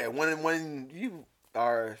 But yeah, when you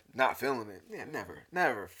are not feeling it, yeah,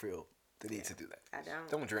 never feel the need to do that. I don't.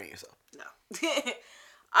 Don't drain yourself. No.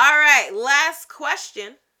 All right, last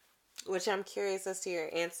question, which I'm curious as to your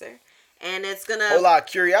answer. And it's gonna whole lot of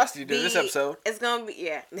curiosity during this episode. It's gonna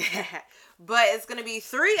be but it's gonna be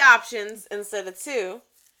 3 options instead of 2.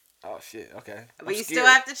 Oh shit! Okay, but you still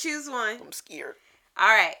have to choose one. I'm scared. All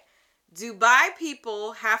right, Dubai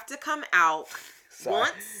people have to come out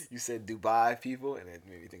once. You said Dubai people, and it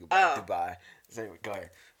made me think about Dubai. So anyway, go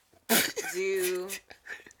ahead. Do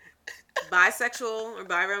bisexual or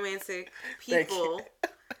biromantic people?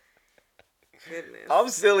 Goodness. I'm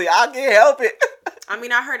silly. I can't help it. I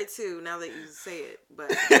mean, I heard it too, now that you say it. But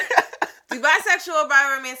do bisexual or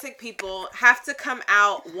biromantic people have to come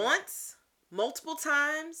out once, multiple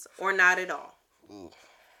times, or not at all? Ooh.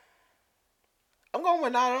 I'm going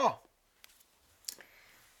with not at all.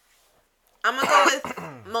 I'm going to go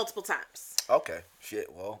with multiple times. Okay.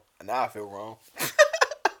 Shit. Well, now I feel wrong.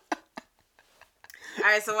 All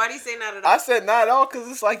right, so why do you say not at all? I said not at all because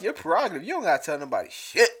it's like your prerogative. You don't got to tell nobody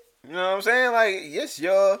shit. You know what I'm saying? Like, it's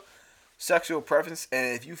your sexual preference,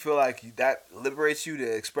 and if you feel like that liberates you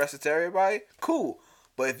to express it to everybody, cool.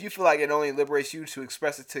 But if you feel like it only liberates you to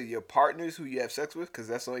express it to your partners who you have sex with, because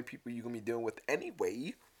that's the only people you're going to be dealing with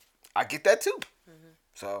anyway, I get that too. Mm-hmm.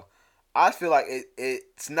 So I feel like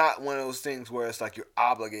it's not one of those things where it's like you're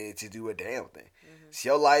obligated to do a damn thing. Mm-hmm. It's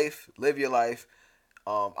your life. Live your life.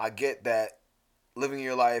 I get that living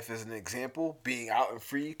your life as an example, being out and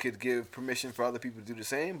free could give permission for other people to do the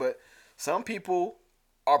same, but some people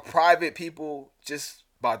are private people just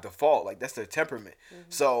by default. Like, that's their temperament. Mm-hmm.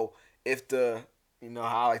 So if you know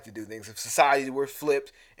how I like to do things, if society were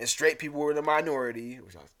flipped and straight people were the minority,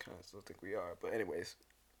 which I kind of still think we are, but anyways,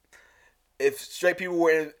 if straight people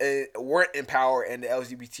weren't in power and the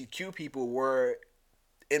LGBTQ people were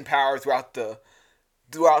in power throughout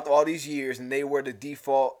all these years, and they were the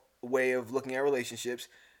default way of looking at relationships,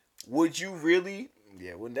 would you really?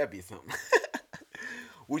 Yeah, wouldn't that be something?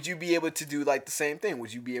 Would you be able to do like the same thing?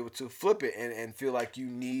 Would you be able to flip it and feel like you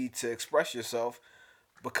need to express yourself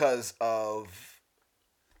because of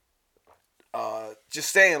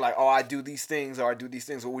just saying like, oh, I do these things or I do these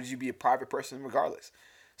things, or would you be a private person regardless?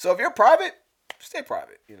 So if you're private, stay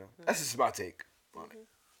private. You know, that's just my take on it.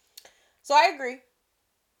 So I agree.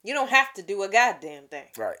 You don't have to do a goddamn thing,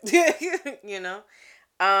 right? You know.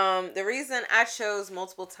 The reason I chose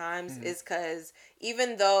multiple times is because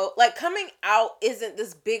even though, like, coming out isn't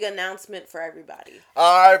this big announcement for everybody.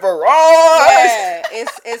 I've arrived! Yeah,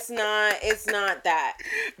 it's not that.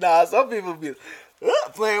 Nah, some people be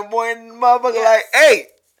flamboyant motherfucker like, hey,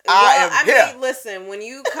 I am here. I mean, listen, when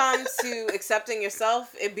you come to accepting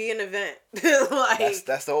yourself, it be an event. Like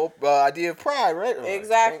that's the whole idea of pride, right?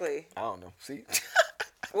 Exactly. I don't know. See?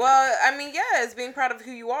 Well, I mean, yeah, it's being proud of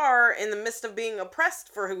who you are in the midst of being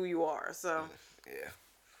oppressed for who you are. So, yeah.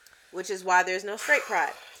 Which is why there's no straight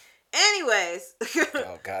pride. Anyways.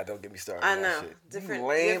 Oh God, don't get me started. I know. Different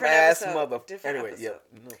ass mother. Anyway, episode. Yeah.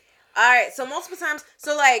 No. All right. So multiple times.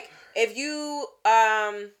 So like, if you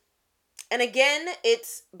and again,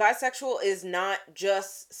 it's bisexual is not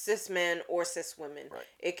just cis men or cis women. Right.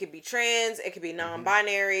 It could be trans. It could be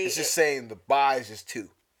non-binary. It's just saying the bi is just 2.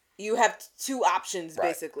 You have 2 options,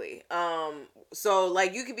 basically. So,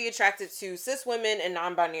 like, you could be attracted to cis women and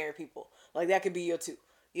non-binary people. Like, that could be your 2,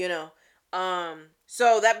 you know?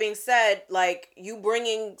 So, that being said, like, you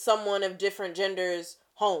bringing someone of different genders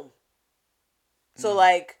home. So,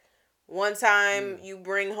 like, one time you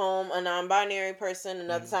bring home a non-binary person,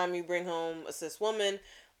 another time you bring home a cis woman,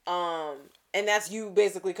 and that's you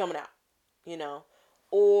basically coming out, you know?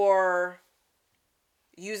 Or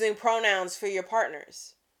using pronouns for your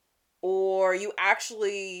partners. Or you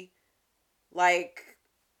actually, like,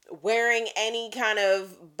 wearing any kind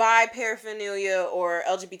of bi paraphernalia or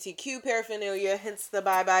LGBTQ paraphernalia, hence the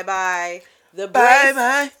bye. The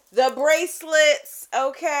bracelets,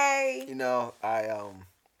 okay? You know, I'm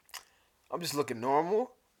just looking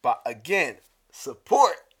normal, but again,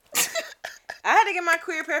 support. I had to get my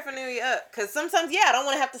queer paraphernalia up, because sometimes, I don't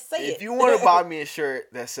want to have to say it. If you want to buy me a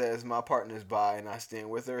shirt that says my partner's bi and I stand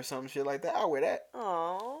with her or some shit like that, I'll wear that.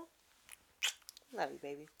 Aww. Love you,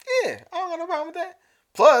 baby. Yeah, I don't got no problem with that.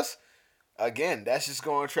 Plus, again, that's just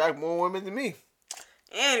going to attract more women than me.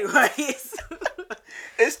 Anyways.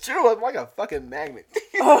 It's true. I'm like a fucking magnet.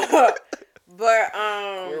 But,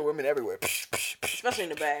 Queer women everywhere. especially in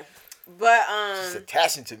the Bay. But Just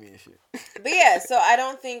attaching to me and shit. but yeah, so I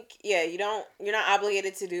don't think you're not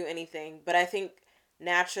obligated to do anything, but I think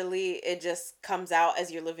naturally it just comes out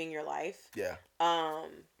as you're living your life. Yeah.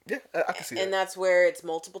 Yeah, I can see that. And that's where it's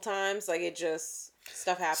multiple times. Like it just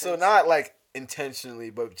stuff happens. So not like intentionally,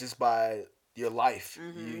 but just by your life.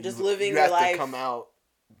 Mm-hmm. Just living your life. You have to come out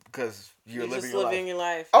because you're living your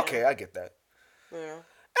life. Okay, I get that. Yeah.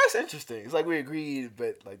 That's interesting. It's like we agreed,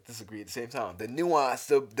 but like disagreed at the same time. The nuance,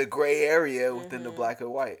 the gray area within the black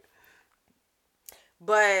and white.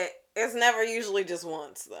 But it's never usually just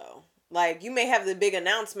once, though. Like, you may have the big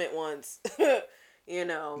announcement once,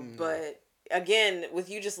 but again, with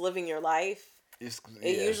you just living your life,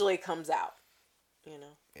 it usually comes out,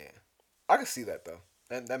 Yeah. I can see that, though.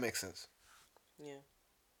 That makes sense. Yeah.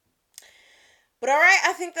 But all right,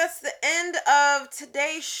 I think that's the end of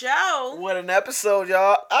today's show. What an episode,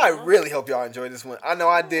 y'all. I really hope y'all enjoyed this one. I know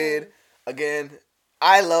I did. Again,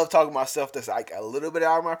 I love talking about stuff that's like a little bit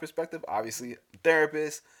out of my perspective. Obviously, I'm a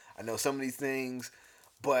therapist. I know some of these things,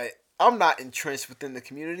 but I'm not entrenched within the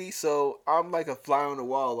community, so I'm like a fly on the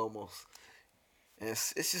wall almost. And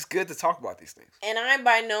it's just good to talk about these things. And I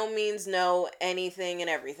by no means know anything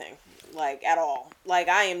and everything, like, at all. Like,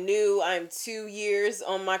 I am new. I'm 2 years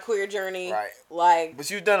on my queer journey. Right. Like,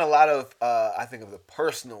 but you've done a lot of, I think, of the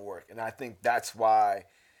personal work, and I think that's why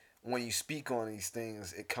when you speak on these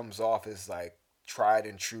things, it comes off as, like, tried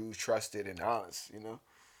and true, trusted, and honest,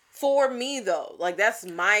 For me, though, like, that's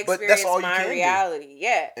my experience, but that's all my reality.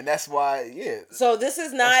 Yeah. And that's why, So this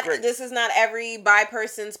is not every bi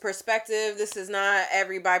person's perspective. This is not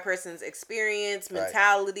every bi person's experience,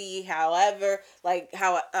 mentality, right. However, like,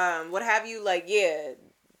 how, what have you, like,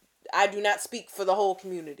 I do not speak for the whole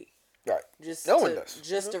community. Right. No one does.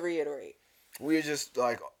 Just to reiterate. We're just,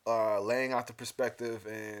 like, laying out the perspective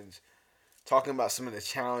and talking about some of the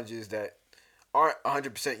challenges that aren't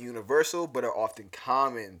 100% universal, but are often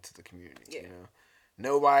common to the community. Yeah.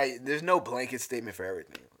 There's no blanket statement for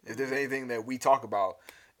everything. If there's anything that we talk about,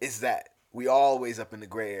 it's that. We always up in the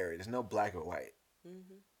gray area. There's no black or white.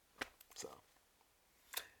 Mm-hmm. So,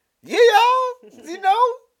 yeah, y'all.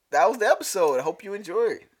 That was the episode. I hope you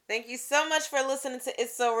enjoyed. Thank you so much for listening to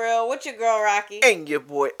It's So Real with your girl, Rocky. And your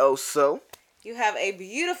boy, Oso. You have a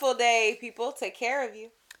beautiful day, people. Take care of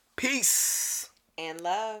you. Peace. And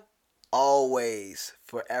love. Always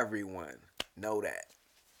for everyone. Know that.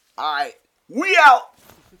 All right. We out.